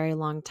for a very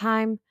long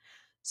time.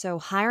 So,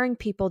 hiring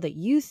people that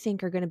you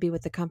think are going to be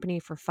with the company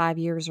for 5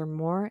 years or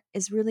more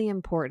is really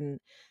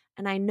important.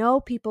 And I know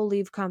people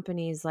leave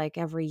companies like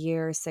every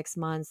year, 6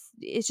 months.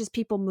 It's just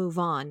people move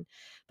on.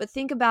 But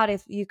think about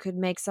if you could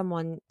make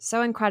someone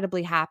so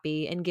incredibly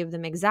happy and give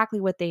them exactly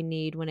what they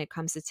need when it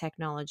comes to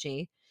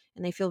technology,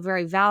 and they feel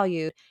very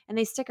valued and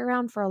they stick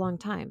around for a long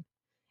time.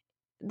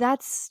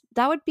 That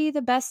would be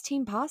the best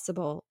team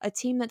possible, a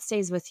team that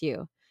stays with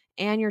you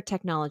and your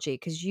technology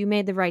because you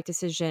made the right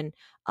decision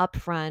up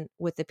front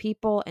with the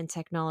people and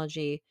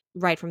technology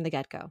right from the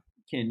get-go.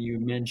 Can you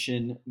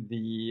mention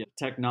the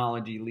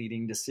technology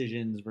leading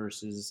decisions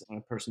versus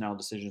personnel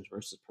decisions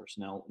versus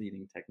personnel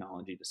leading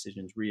technology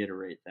decisions?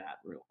 Reiterate that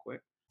real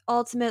quick.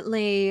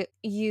 Ultimately,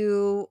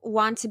 you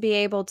want to be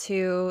able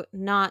to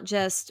not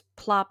just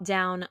plop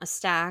down a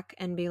stack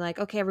and be like,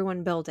 okay,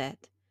 everyone build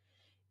it.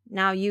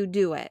 Now you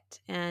do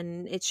it.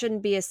 And it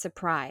shouldn't be a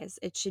surprise.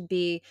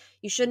 You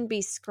shouldn't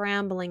be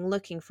scrambling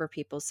looking for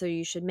people. So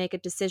you should make a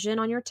decision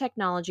on your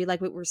technology,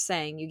 like what we're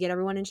saying. You get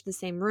everyone into the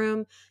same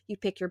room, you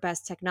pick your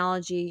best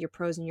technology, your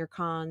pros and your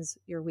cons,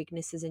 your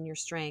weaknesses and your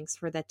strengths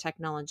for that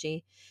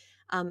technology.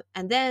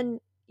 And then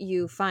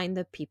you find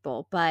the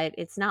people, but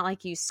it's not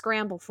like you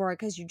scramble for it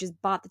because you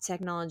just bought the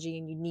technology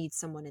and you need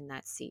someone in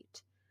that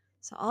seat.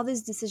 So all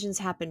these decisions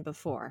happen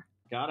before.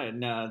 Got it.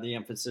 And the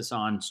emphasis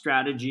on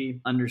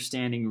strategy,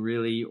 understanding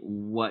really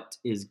what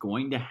is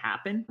going to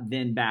happen,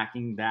 then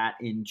backing that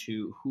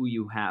into who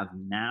you have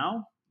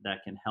now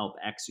that can help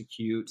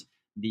execute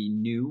the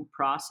new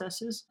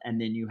processes. And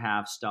then you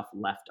have stuff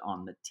left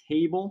on the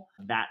table.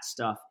 That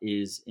stuff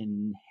is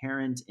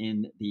inherent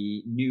in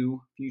the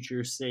new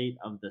future state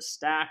of the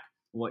stack,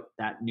 what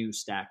that new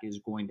stack is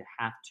going to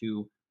have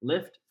to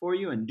lift for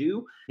you and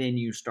do. Then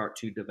you start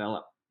to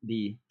develop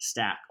the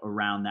stack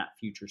around that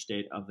future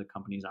state of the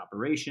company's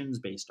operations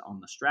based on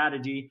the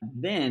strategy.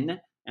 Then,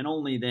 and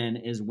only then,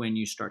 is when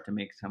you start to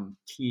make some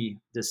key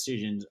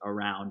decisions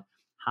around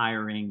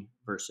hiring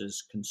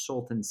versus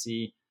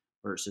consultancy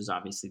versus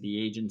obviously the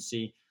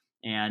agency.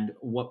 And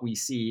what we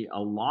see a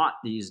lot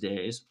these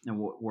days, and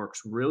what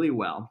works really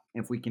well,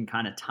 if we can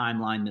kind of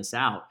timeline this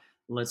out,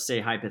 let's say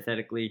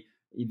hypothetically,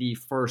 the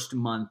first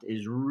month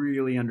is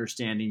really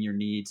understanding your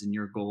needs and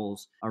your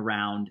goals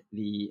around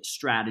the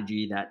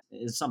strategy that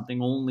is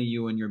something only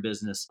you and your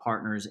business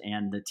partners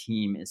and the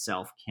team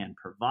itself can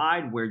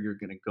provide, where you're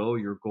going to go,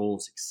 your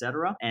goals,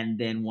 etc. And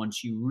then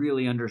once you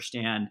really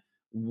understand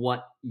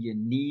what you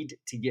need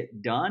to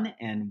get done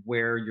and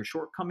where your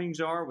shortcomings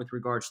are with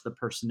regards to the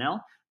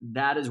personnel,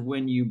 that is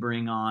when you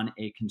bring on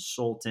a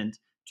consultant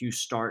to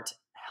start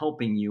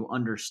helping you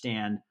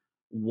understand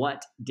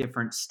what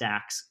different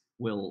stacks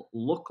will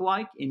look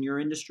like in your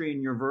industry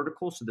and your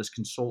vertical. So this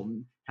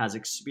consultant has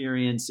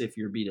experience if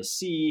you're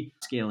B2C,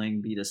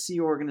 scaling B2C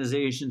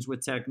organizations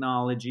with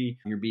technology,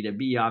 your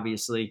B2B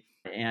obviously,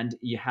 and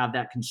you have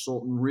that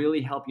consultant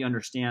really help you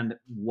understand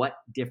what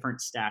different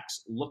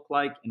stacks look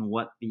like and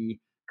what the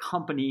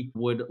company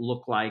would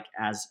look like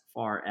as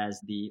far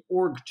as the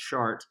org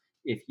chart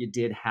if you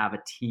did have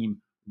a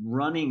team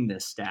running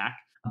this stack.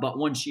 But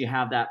once you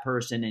have that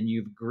person and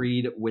you've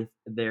agreed with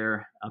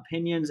their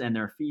opinions and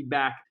their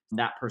feedback,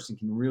 that person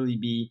can really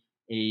be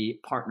a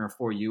partner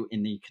for you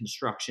in the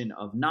construction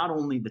of not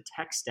only the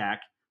tech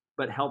stack,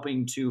 but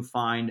helping to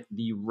find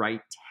the right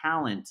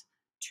talent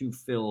to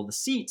fill the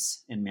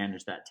seats and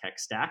manage that tech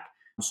stack.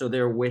 So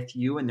they're with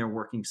you and they're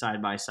working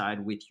side by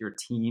side with your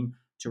team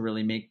to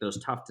really make those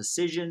tough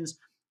decisions,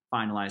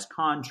 finalize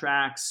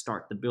contracts,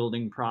 start the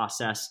building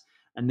process.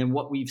 And then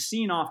what we've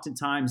seen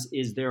oftentimes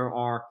is there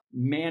are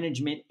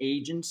management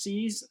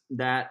agencies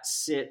that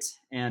sit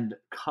and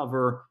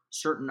cover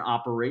certain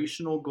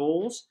operational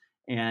goals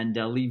and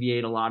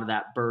alleviate a lot of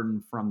that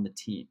burden from the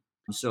team.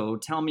 So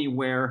tell me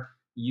where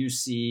you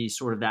see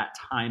sort of that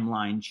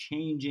timeline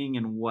changing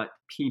and what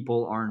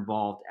people are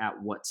involved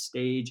at what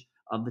stage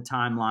of the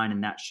timeline.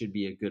 And that should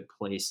be a good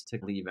place to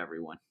leave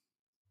everyone.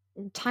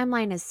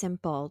 Timeline is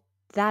simple.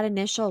 That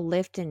initial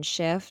lift and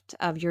shift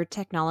of your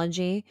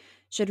technology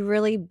should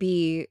really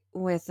be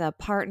with a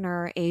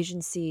partner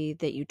agency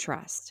that you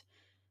trust.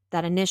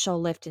 That initial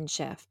lift and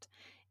shift.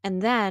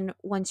 And then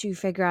once you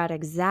figure out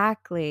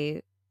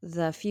exactly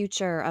the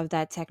future of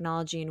that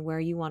technology and where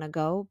you want to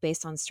go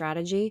based on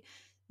strategy,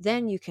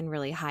 then you can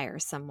really hire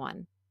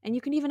someone. And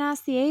you can even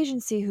ask the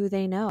agency who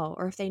they know,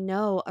 or if they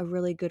know a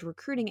really good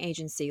recruiting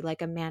agency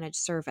like a managed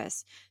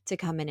service to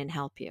come in and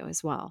help you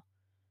as well.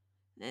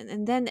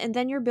 And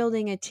then you're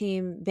building a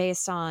team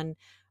based on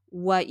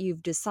what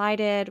you've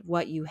decided,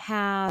 what you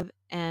have,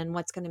 and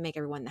what's going to make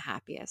everyone the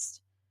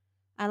happiest.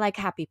 I like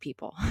happy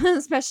people,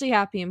 especially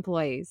happy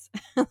employees.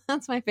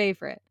 That's my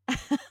favorite.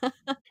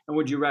 And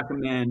would you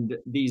recommend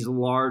these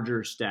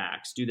larger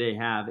stacks? Do they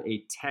have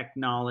a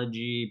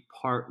technology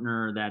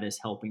partner that is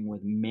helping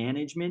with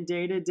management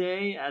day to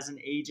day as an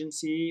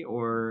agency,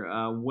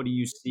 or what do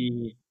you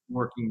see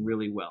working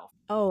really well?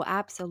 Oh,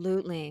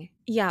 absolutely.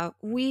 Yeah,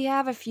 we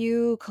have a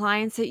few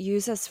clients that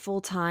use us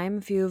full time.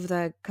 A few of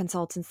the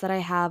consultants that I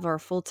have are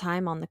full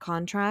time on the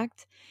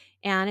contract,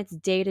 and it's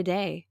day to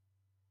day.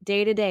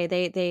 Day to day,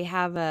 they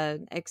have a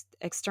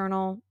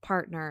external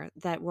partner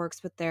that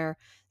works with their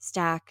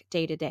stack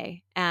day to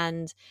day,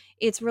 and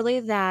it's really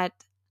that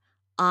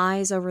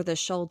eyes over the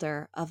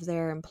shoulder of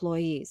their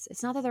employees.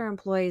 It's not that their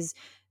employees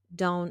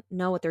don't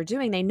know what they're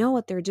doing. They know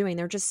what they're doing.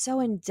 They're just so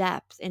in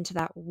depth into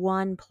that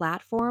one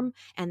platform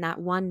and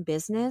that one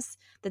business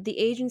that the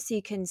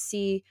agency can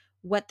see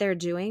what they're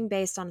doing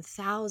based on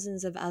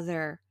thousands of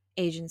other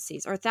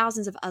agencies or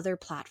thousands of other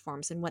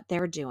platforms and what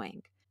they're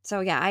doing.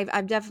 So yeah,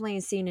 I've definitely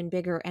seen in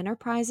bigger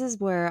enterprises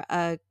where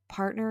a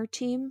partner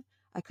team,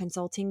 a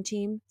consulting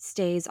team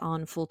stays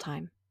on full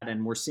time.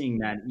 And we're seeing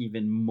that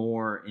even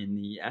more in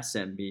the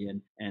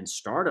SMB and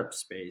startup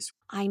space.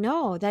 I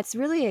know, that's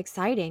really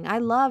exciting. I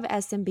love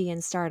SMB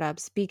and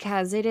startups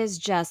because it is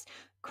just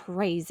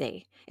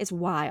crazy. It's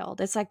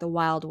wild. It's like the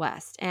Wild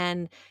West.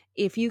 And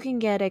if you can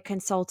get a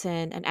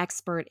consultant, an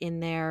expert in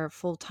there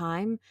full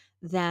time,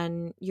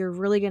 then you're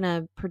really going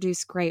to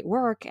produce great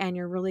work and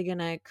you're really going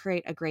to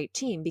create a great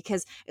team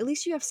because at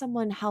least you have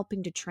someone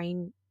helping to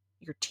train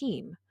your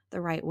team the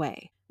right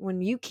way.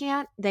 When you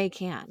can't, they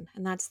can.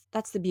 And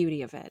that's the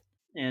beauty of it.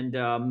 And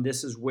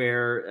this is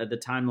where the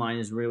timeline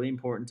is really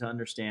important to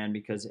understand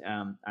because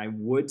I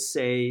would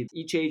say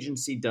each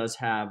agency does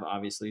have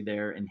obviously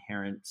their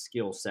inherent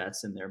skill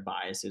sets and their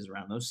biases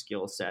around those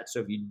skill sets. So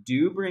if you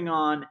do bring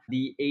on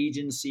the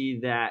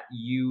agency that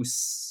you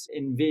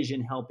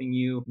envision helping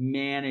you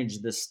manage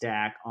the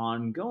stack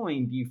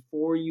ongoing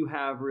before you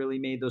have really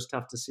made those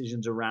tough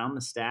decisions around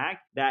the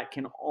stack, that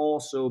can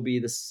also be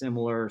the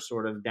similar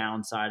sort of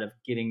downside of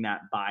getting that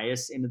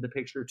bias into the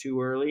picture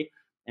too early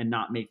and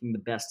not making the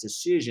best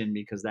decision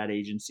because that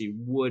agency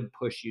would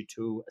push you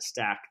to a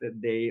stack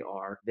that they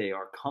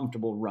are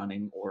comfortable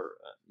running or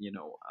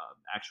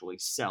actually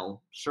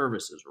sell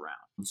services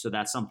around. So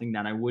that's something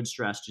that I would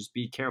stress. Just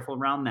be careful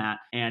around that.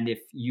 And if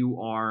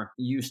you are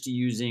used to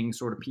using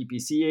sort of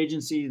PPC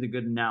agency, the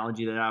good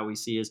analogy that I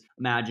always see is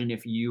imagine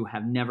if you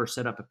have never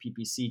set up a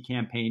PPC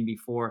campaign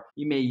before,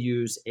 you may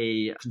use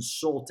a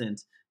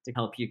consultant to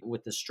help you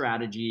with the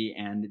strategy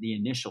and the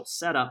initial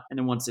setup. And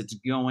then once it's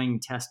going,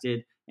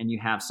 tested, and you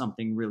have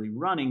something really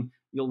running,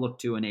 you'll look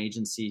to an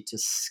agency to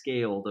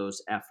scale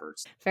those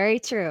efforts. Very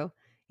true.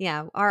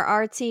 Yeah,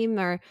 our team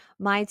or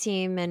my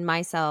team and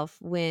myself,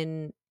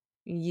 when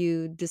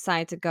you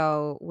decide to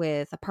go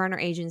with a partner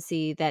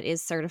agency that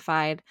is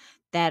certified,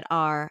 that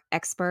are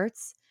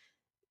experts,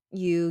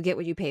 you get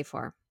what you pay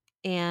for.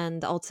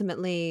 And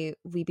ultimately,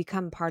 we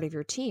become part of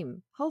your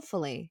team,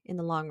 hopefully, in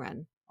the long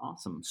run.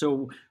 Awesome.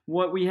 So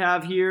what we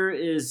have here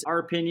is our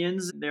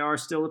opinions. They are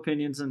still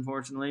opinions,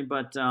 unfortunately,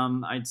 but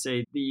I'd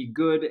say the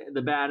good,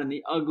 the bad, and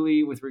the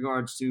ugly with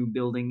regards to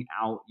building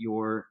out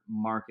your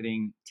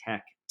marketing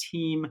tech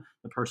team,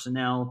 the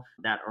personnel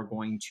that are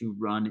going to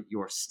run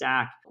your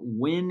stack,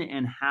 when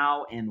and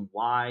how and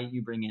why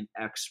you bring in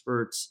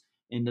experts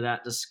into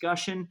that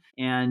discussion,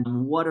 and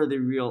what are the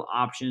real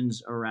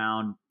options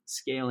around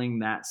scaling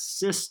that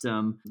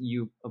system.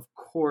 You, of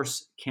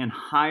course, can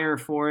hire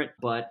for it,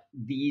 but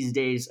these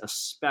days,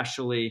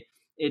 especially,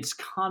 it's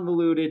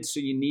convoluted, so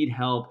you need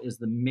help, is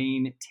the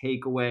main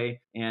takeaway.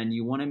 And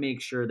you want to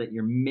make sure that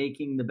you're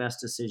making the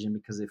best decision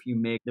because if you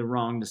make the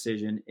wrong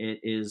decision, it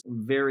is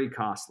very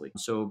costly.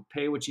 So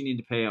pay what you need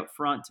to pay up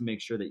front to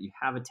make sure that you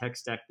have a tech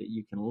stack that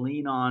you can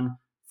lean on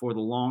for the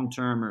long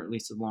term, or at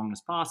least as long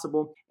as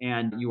possible.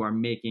 And you are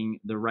making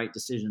the right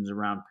decisions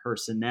around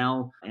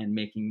personnel and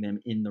making them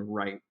in the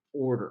right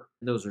order.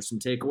 Those are some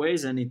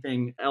takeaways.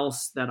 Anything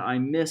else that I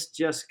missed,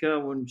 Jessica?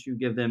 Wouldn't you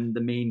give them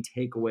the main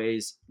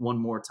takeaways one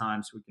more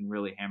time so we can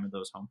really hammer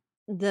those home?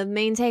 The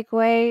main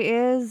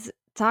takeaway is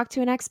talk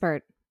to an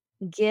expert.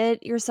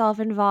 Get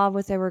yourself involved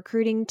with a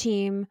recruiting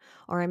team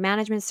or a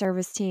management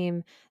service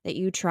team that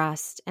you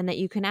trust and that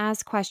you can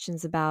ask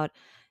questions about.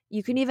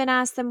 You can even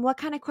ask them, what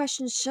kind of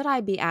questions should I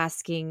be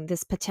asking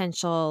this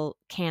potential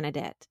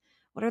candidate?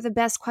 What are the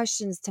best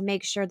questions to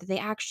make sure that they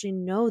actually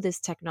know this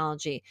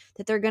technology,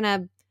 that they're going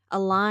to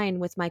align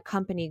with my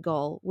company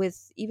goal,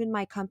 with even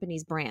my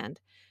company's brand?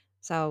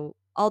 So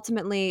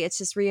ultimately, it's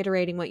just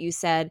reiterating what you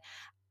said.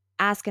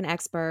 Ask an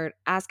expert,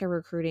 ask a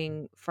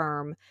recruiting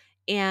firm,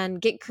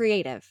 and get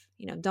creative.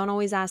 Don't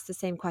always ask the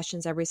same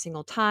questions every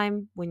single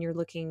time when you're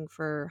looking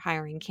for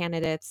hiring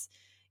candidates.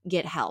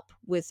 Get help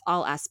with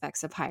all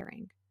aspects of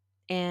hiring,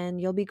 and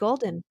you'll be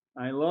golden.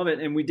 I love it.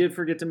 And we did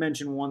forget to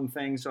mention one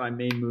thing, so I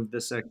may move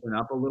this section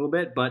up a little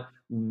bit, but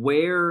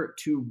where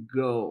to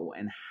go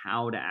and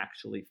how to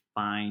actually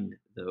find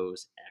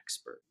those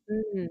experts.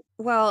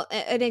 Well,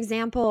 an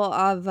example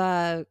of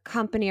a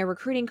company, a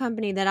recruiting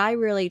company that I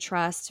really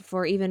trust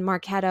for even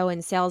Marketo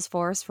and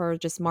Salesforce for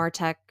just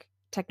MarTech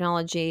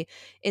technology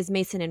is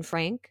Mason and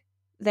Frank.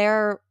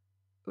 They're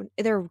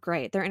they're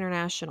great. They're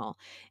international,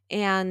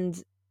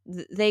 and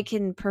they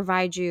can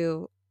provide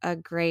you a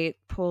great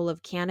pool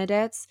of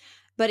candidates.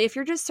 But if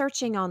you're just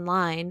searching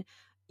online,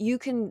 you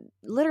can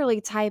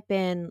literally type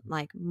in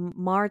like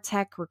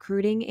martech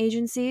recruiting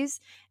agencies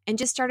and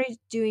just started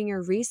doing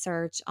your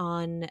research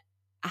on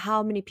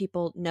how many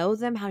people know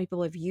them, how many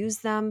people have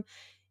used them.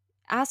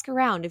 Ask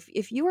around.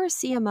 If you are a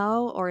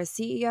CMO or a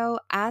CEO,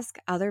 ask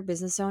other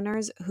business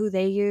owners who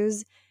they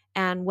use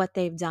and what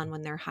they've done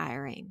when they're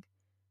hiring.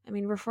 I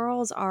mean,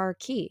 referrals are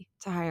key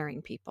to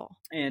hiring people.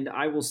 And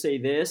I will say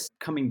this,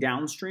 coming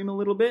downstream a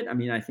little bit, I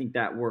mean, I think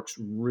that works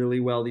really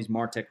well, these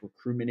MarTech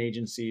recruitment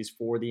agencies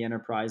for the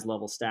enterprise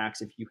level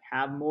stacks. If you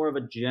have more of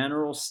a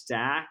general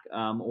stack,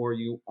 or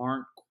you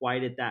aren't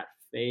quite at that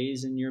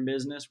phase in your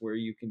business where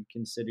you can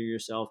consider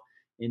yourself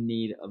in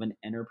need of an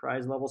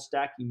enterprise level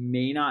stack, you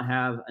may not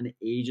have an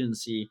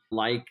agency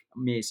like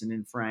Mason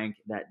and Frank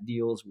that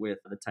deals with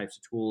the types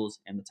of tools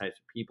and the types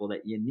of people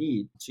that you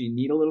need. So you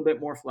need a little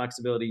bit more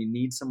flexibility. You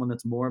need someone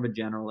that's more of a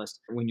generalist.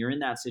 When you're in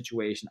that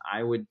situation,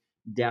 I would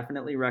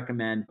definitely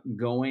recommend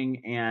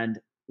going and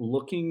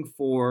looking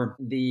for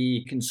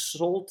the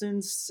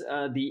consultants,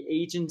 the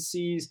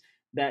agencies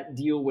that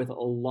deal with a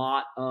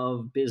lot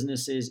of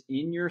businesses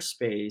in your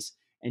space,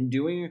 and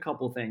doing a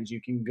couple things. You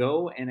can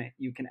go and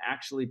you can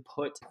actually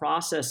put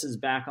processes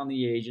back on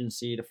the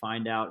agency to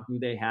find out who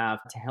they have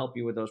to help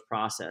you with those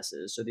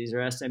processes. So these are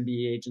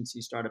SMB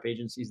agencies, startup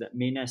agencies that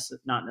may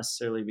not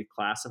necessarily be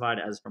classified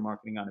as a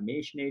marketing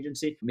automation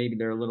agency. Maybe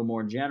they're a little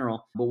more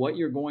general. But what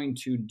you're going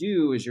to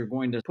do is you're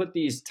going to put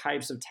these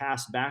types of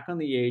tasks back on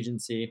the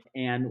agency.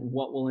 And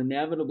what will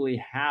inevitably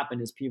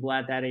happen is people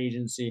at that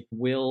agency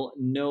will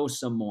know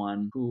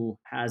someone who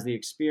has the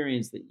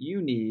experience that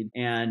you need,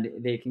 and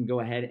they can go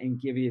ahead and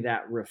give you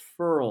that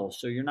referral.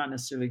 So you're not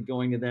necessarily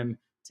going to them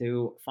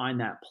to find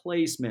that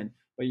placement,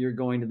 but you're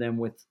going to them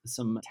with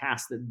some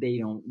tasks that they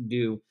don't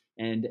do.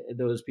 And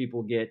those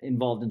people get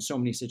involved in so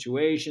many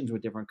situations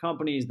with different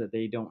companies that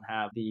they don't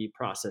have the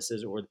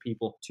processes or the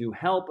people to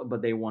help,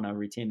 but they want to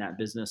retain that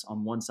business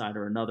on one side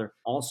or another.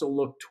 Also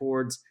look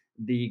towards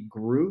the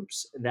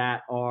groups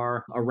that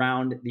are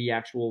around the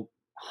actual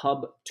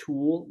hub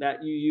tool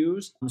that you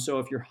use. So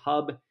if your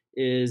hub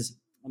is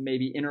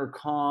maybe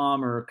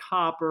intercom or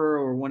copper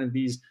or one of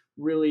these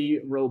really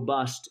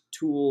robust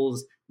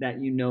tools that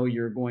you know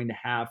you're going to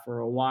have for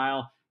a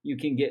while, you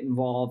can get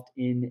involved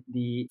in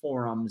the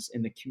forums,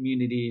 in the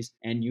communities,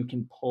 and you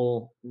can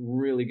pull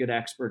really good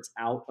experts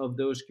out of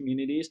those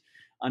communities.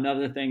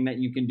 Another thing that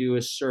you can do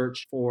is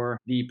search for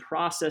the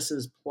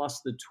processes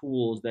plus the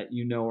tools that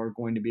you know are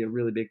going to be a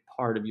really big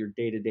part of your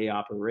day-to-day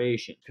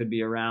operation. Could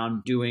be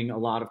around doing a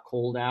lot of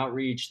cold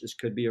outreach. This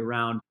could be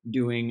around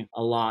doing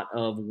a lot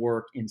of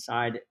work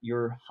inside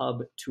your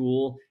hub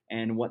tool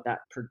and what that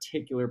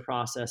particular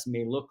process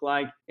may look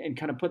like, and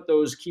kind of put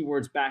those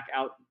keywords back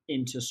out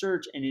into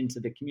search and into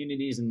the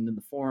communities and in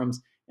the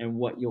forums. And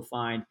what you'll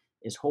find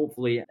is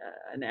hopefully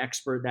an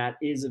expert that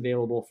is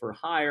available for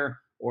hire,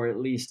 or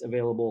at least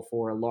available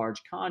for a large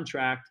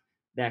contract,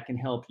 that can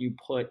help you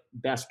put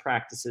best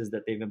practices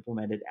that they've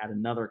implemented at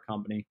another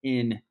company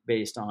in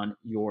based on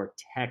your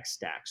tech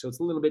stack. So it's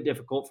a little bit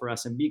difficult for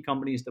SMB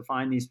companies to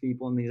find these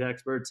people and these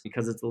experts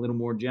because it's a little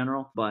more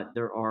general, but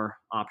there are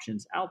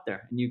options out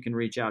there. And you can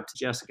reach out to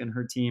Jessica and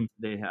her team.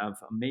 They have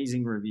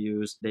amazing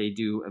reviews. They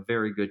do a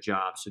very good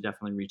job. So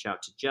definitely reach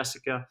out to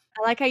Jessica.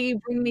 I like how you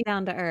bring me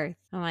down to earth.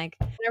 I'm like,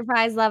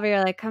 enterprise level,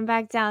 you're like, come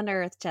back down to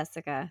earth,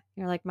 Jessica.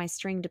 You're like my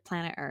string to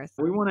planet Earth.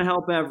 We want to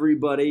help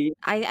everybody.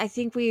 I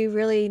think we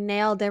really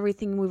nailed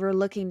everything we were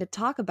looking to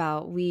talk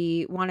about.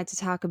 We wanted to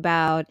talk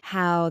about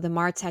how the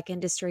MarTech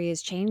industry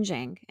is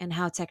changing and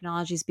how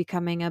technology is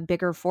becoming a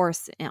bigger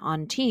force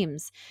on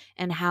teams,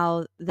 and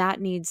how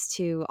that needs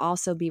to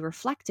also be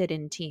reflected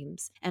in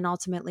teams. And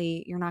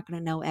ultimately, you're not going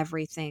to know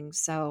everything.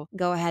 So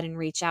go ahead and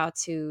reach out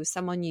to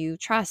someone you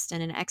trust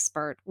and an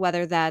expert,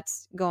 whether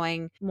that's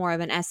going more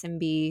of an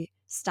SMB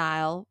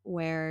style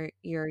where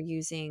you're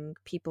using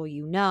people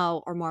you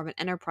know, or more of an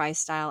enterprise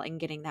style and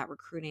getting that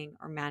recruiting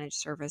or managed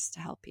service to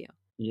help you.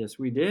 Yes,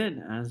 we did,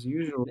 as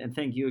usual. And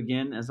thank you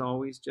again, as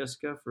always,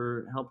 Jessica,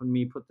 for helping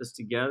me put this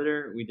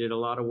together. We did a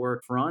lot of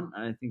work front.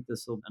 I think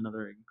this will be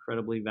another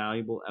incredibly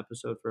valuable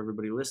episode for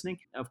everybody listening.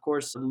 Of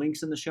course,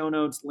 links in the show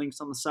notes,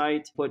 links on the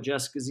site. Put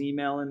Jessica's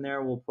email in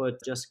there. We'll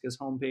put Jessica's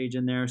homepage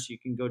in there so you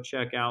can go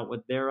check out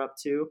what they're up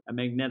to at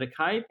Magnetic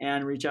Hype,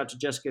 and reach out to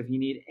Jessica if you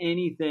need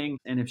anything.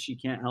 And if she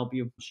can't help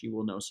you, she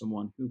will know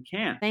someone who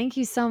can. Thank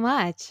you so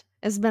much.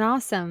 It's been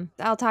awesome.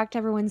 I'll talk to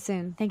everyone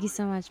soon. Thank you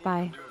so much.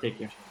 Bye. Take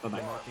care.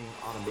 Bye-bye. Marketing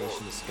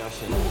automation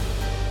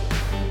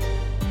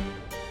discussion.